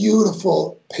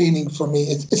 beautiful painting for me.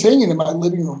 It's hanging in my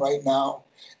living room right now.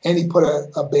 And he put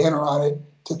a banner on it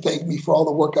to thank me for all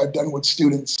the work I've done with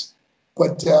students.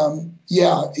 But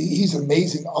yeah, he's an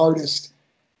amazing artist.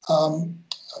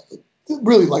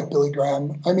 Really like Billy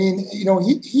Graham. I mean, you know,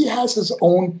 he has his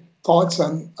own thoughts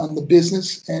on the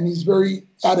business, and he's very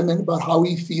adamant about how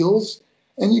he feels.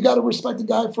 And you got to respect the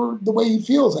guy for the way he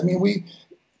feels. I mean,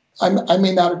 I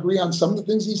may not agree on some of the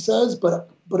things he says, but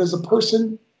as a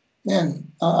person, man,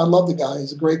 I love the guy.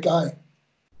 He's a great guy.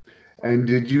 and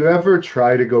did you ever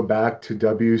try to go back to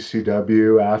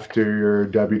WCW after your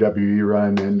WWE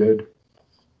run ended?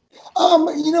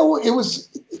 You know,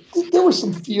 there were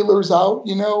some feelers out.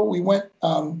 You know, we went.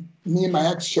 Me and my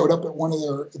ex showed up at one of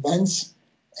their events,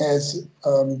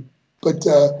 but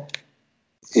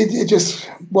it just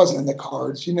wasn't in the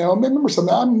cards. You know, I remember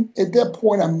something. At that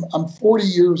point, I'm 40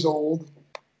 years old.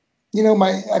 You know,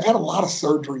 I've had a lot of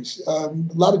surgeries,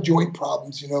 a lot of joint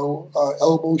problems. You know,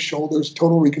 elbows, shoulders,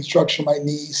 total reconstruction of my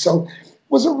knees. So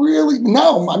was it really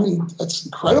now? I mean, it's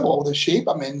incredible the shape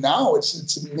I'm in now.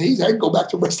 It's amazing. I can go back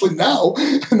to wrestling now.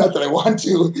 Not that I want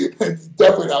to.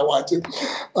 Definitely not want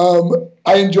to.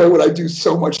 I enjoy what I do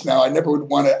so much now. I never would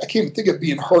want to. I can't even think of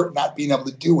being hurt, not being able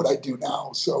to do what I do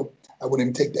now. So I wouldn't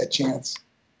even take that chance.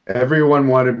 Everyone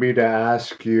wanted me to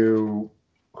ask you,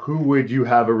 who would you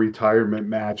have a retirement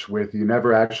match with? You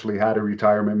never actually had a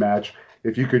retirement match.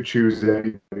 If you could choose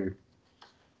anybody.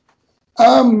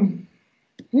 Um,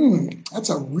 that's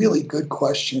a really good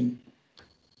question.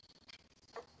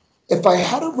 If I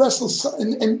had to wrestle,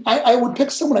 and I would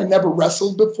pick someone I never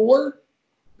wrestled before,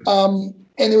 and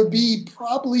it would be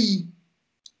probably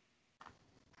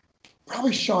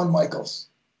Shawn Michaels.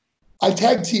 I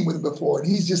tag team with him before, and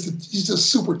he's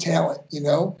just super talent, you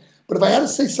know. But if I had to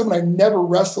say someone I never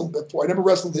wrestled before, I never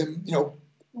wrestled him, you know,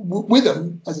 with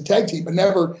him as a tag team, but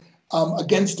never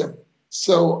against him.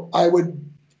 So I would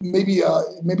maybe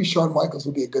Shawn Michaels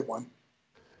would be a good one.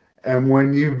 And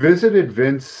when you visited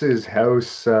Vince's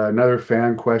house, another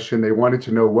fan question, they wanted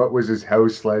to know what was his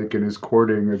house like and his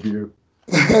courting of you.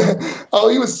 Oh,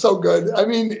 he was so good. I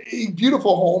mean, a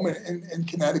beautiful home in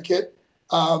Connecticut.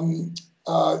 Um,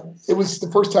 it was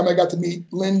the first time I got to meet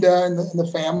Linda and the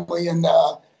family, and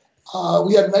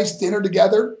we had a nice dinner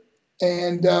together.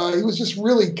 And he was just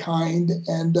really kind,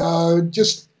 and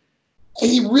just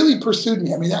he really pursued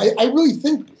me. I mean, I really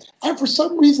think, and for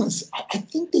some reasons, I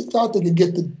think they thought they could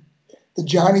get the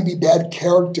Johnny B. Bad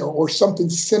character or something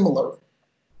similar.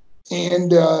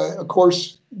 And of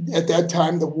course, at that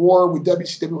time, the war with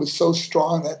WCW was so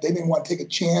strong that they didn't want to take a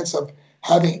chance of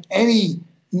having any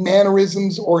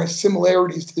mannerisms or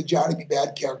similarities to the Johnny B.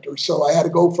 Bad character. So I had to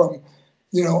go from,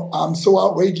 you know, I'm so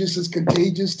outrageous it's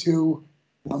contagious to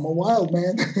I'm a wild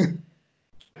man.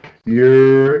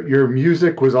 Your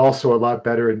music was also a lot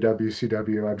better in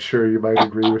WCW. I'm sure you might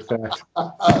agree with that.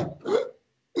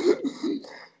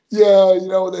 Yeah, you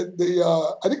know,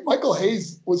 I think Michael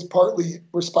Hayes was partly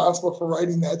responsible for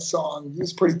writing that song. He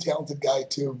was a pretty talented guy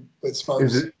too, as far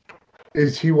Is as it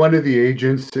is he one of the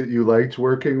agents that you liked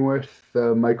working with,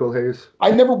 Michael Hayes?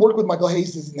 I never worked with Michael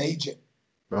Hayes as an agent.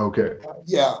 Okay.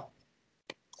 Yeah,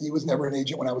 he was never an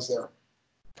agent when I was there.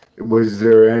 Was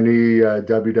there any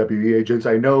WWE agents?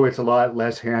 I know it's a lot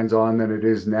less hands-on than it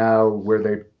is now, where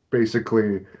they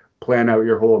basically plan out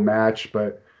your whole match,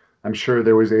 but I'm sure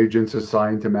there was agents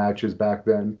assigned to matches back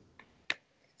then.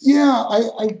 Yeah,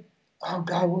 oh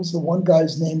God, what was the one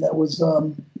guy's name that was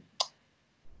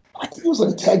I think it was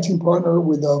like a tag team partner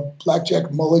with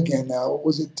Blackjack Mulligan.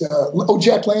 Was it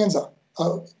Jack Lanza?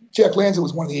 Jack Lanza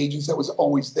was one of the agents that was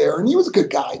always there, and he was a good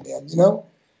guy, man. You know,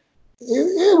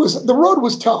 it was the road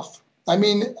was tough. I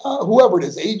mean, whoever it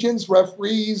is, agents,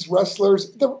 referees,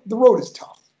 wrestlers, the road is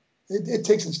tough. It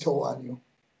takes its toll on you.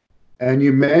 And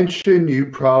you mentioned you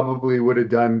probably would have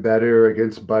done better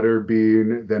against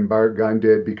Butterbean than Bart Gunn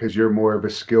did because you're more of a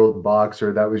skilled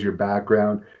boxer. That was your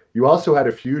background. You also had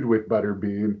a feud with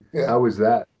Butterbean. Yeah. How was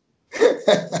that?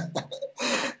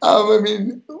 I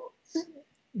mean,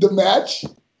 the match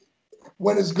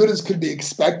went as good as could be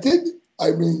expected.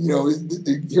 I mean, you know,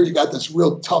 here you got this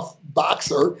real tough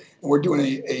boxer, and we're doing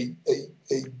a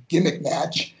gimmick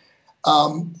match.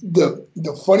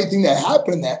 The funny thing that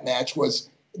happened in that match was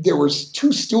there was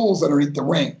two stools underneath the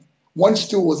ring. One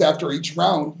stool was after each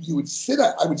round. I would sit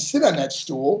on that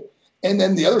stool, and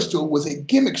then the other stool was a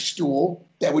gimmick stool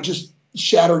that would just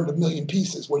shatter into a million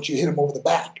pieces once you hit him over the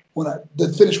back.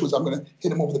 The finish was I'm going to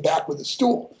hit him over the back with a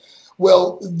stool.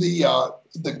 Well,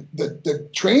 the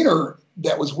trainer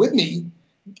that was with me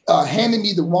handed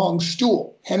me the wrong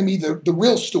stool, handed me the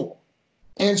real stool.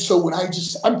 And so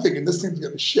I'm thinking this thing's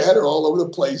going to shatter all over the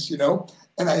place, you know,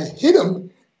 and I hit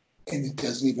him and it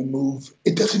doesn't even move.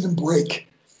 It doesn't even break.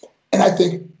 And I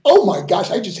think, oh my gosh,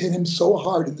 I just hit him so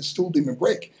hard and the stool didn't even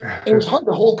break. And it was hard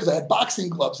to hold because I had boxing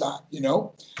gloves on, you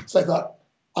know. So I thought,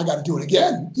 I got to do it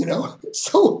again, you know.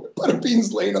 So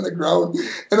Butterbean's laying on the ground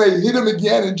and I hit him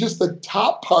again and just the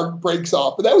top part breaks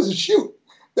off. But that was a shoot.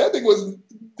 That thing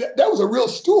that was a real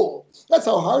stool. That's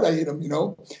how hard I hit him, you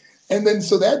know. And then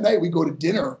so that night we go to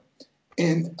dinner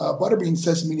and Butterbean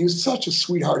says to me, he was such a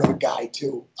sweetheart of a guy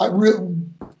too.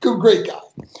 Great guy.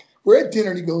 We're at dinner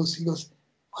and he goes,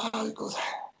 wow, he goes,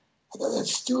 I thought that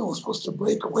stool was supposed to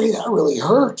break away. That really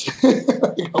hurt.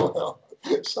 I go, well,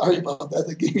 sorry about that.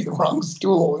 They gave me the wrong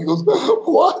stool. And he goes,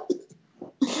 what?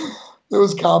 It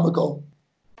was comical.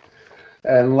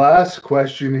 And last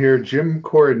question here. Jim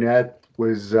Cornette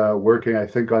was working, I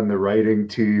think, on the writing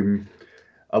team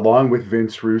along with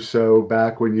Vince Russo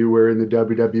back when you were in the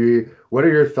WWE. What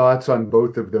are your thoughts on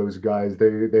both of those guys?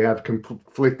 They have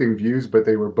conflicting views, but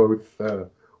they were both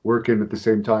working at the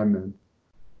same time then.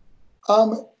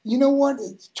 You know what?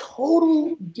 It's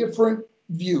total different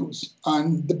views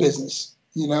on the business.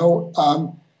 You know,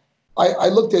 I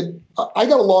looked at, I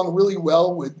got along really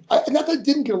well with, not that I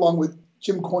didn't get along with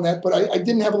Jim Cornette, but I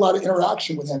didn't have a lot of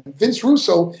interaction with him. Vince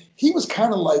Russo, he was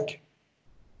kind of like,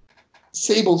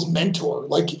 Sable's mentor.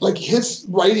 Like his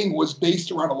writing was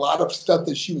based around a lot of stuff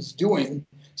that she was doing.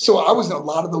 So I was in a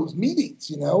lot of those meetings,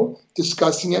 you know,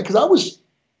 discussing it because I was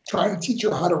trying to teach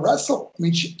her how to wrestle. I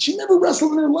mean, she never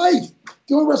wrestled in her life.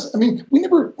 I mean, we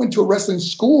never went to a wrestling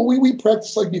school. We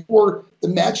practiced like before the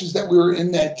matches that we were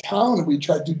in that town, and we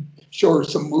tried to show her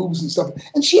some moves and stuff.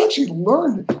 And she actually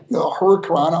learned, you know,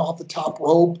 hurricanrana off the top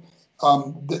rope,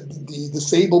 the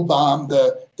Sable bomb,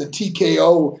 the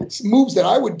TKO moves that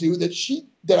I would do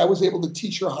that I was able to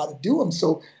teach her how to do them.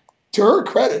 So to her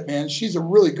credit, man, she's a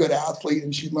really good athlete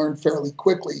and she learned fairly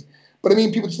quickly. But I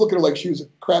mean, people just look at her like she was a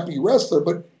crappy wrestler,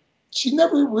 but she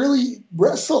never really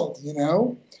wrestled, you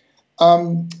know.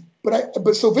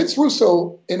 But so Vince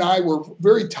Russo and I were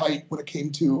very tight when it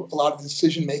came to a lot of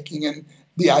decision making and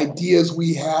the ideas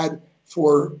we had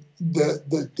for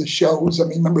the shows. I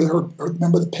mean,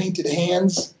 remember the painted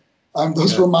hands?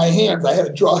 Those were my hands. I had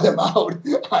to draw them out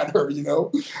on her, you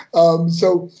know.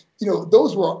 So you know,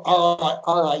 those were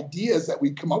our ideas that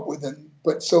we'd come up with.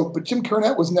 But Jim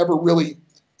Cornette was never really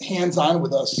hands on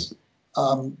with us.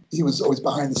 He was always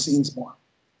behind the scenes more.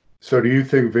 So do you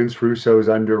think Vince Russo is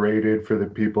underrated for the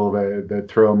people that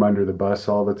throw him under the bus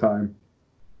all the time?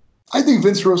 I think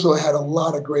Vince Russo had a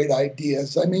lot of great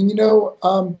ideas. I mean, you know,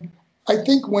 I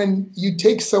think when you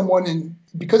take someone and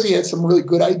because he had some really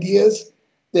good ideas,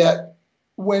 that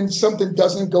when something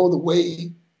doesn't go the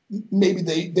way maybe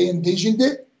they envisioned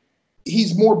it,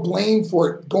 he's more blamed for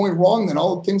it going wrong than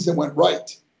all the things that went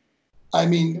right. I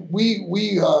mean, we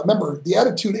remember the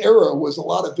Attitude Era was a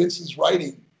lot of Vince's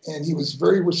writing, and he was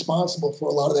very responsible for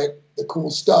a lot of the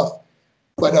cool stuff.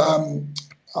 But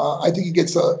I think he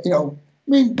gets you know,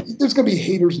 I mean, there's going to be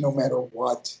haters no matter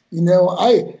what. You know,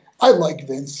 I like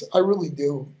Vince. I really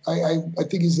do. I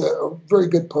think he's a very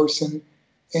good person,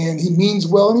 and he means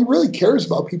well, and he really cares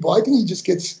about people. I think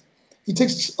he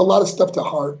takes a lot of stuff to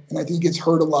heart, and I think he gets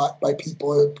hurt a lot by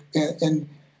people. And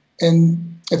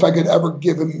if I could ever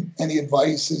give him any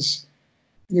advice, is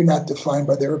you're not defined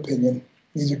by their opinion.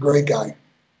 He's a great guy.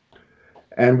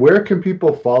 And where can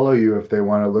people follow you if they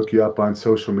want to look you up on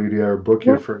social media or book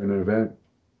you for an event?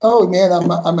 Oh man,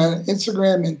 I'm on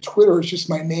Instagram and Twitter. It's just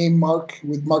my name, Marc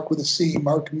with a C,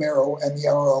 Marc Mero,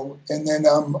 Mero. And then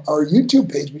our YouTube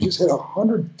page, we just hit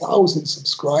 100,000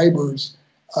 subscribers,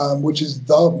 which is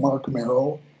the Marc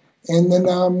Mero. And then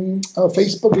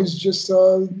Facebook is just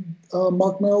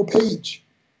Marc Mero page.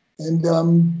 And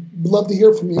love to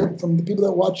hear from you, from the people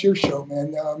that watch your show,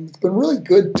 man. It's been really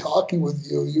good talking with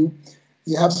you.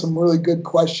 You have some really good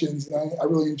questions, and I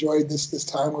really enjoyed this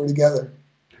time we're together.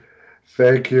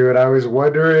 Thank you. And I was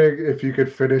wondering if you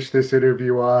could finish this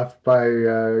interview off by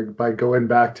going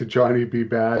back to Johnny B.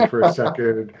 Bad for a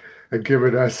second and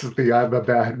giving us the I'm a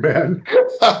Bad Man.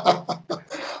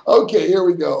 Okay, here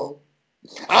we go.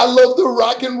 I love to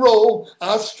rock and roll.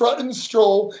 I strut and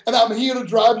stroll, and I'm here to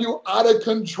drive you out of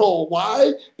control.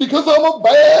 Why? Because I'm a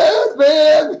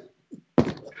bad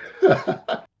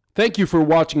man. Thank you for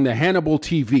watching the Hannibal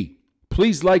TV.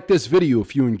 Please like this video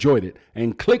if you enjoyed it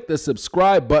and click the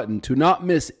subscribe button to not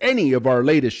miss any of our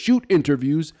latest shoot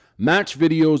interviews, match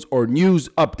videos, or news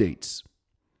updates.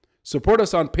 Support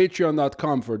us on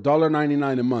patreon.com for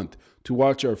 $1.99 a month to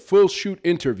watch our full shoot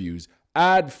interviews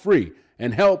ad-free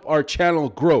and help our channel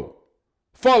grow.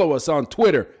 Follow us on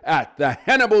Twitter at the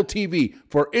Hannibal TV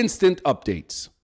for instant updates.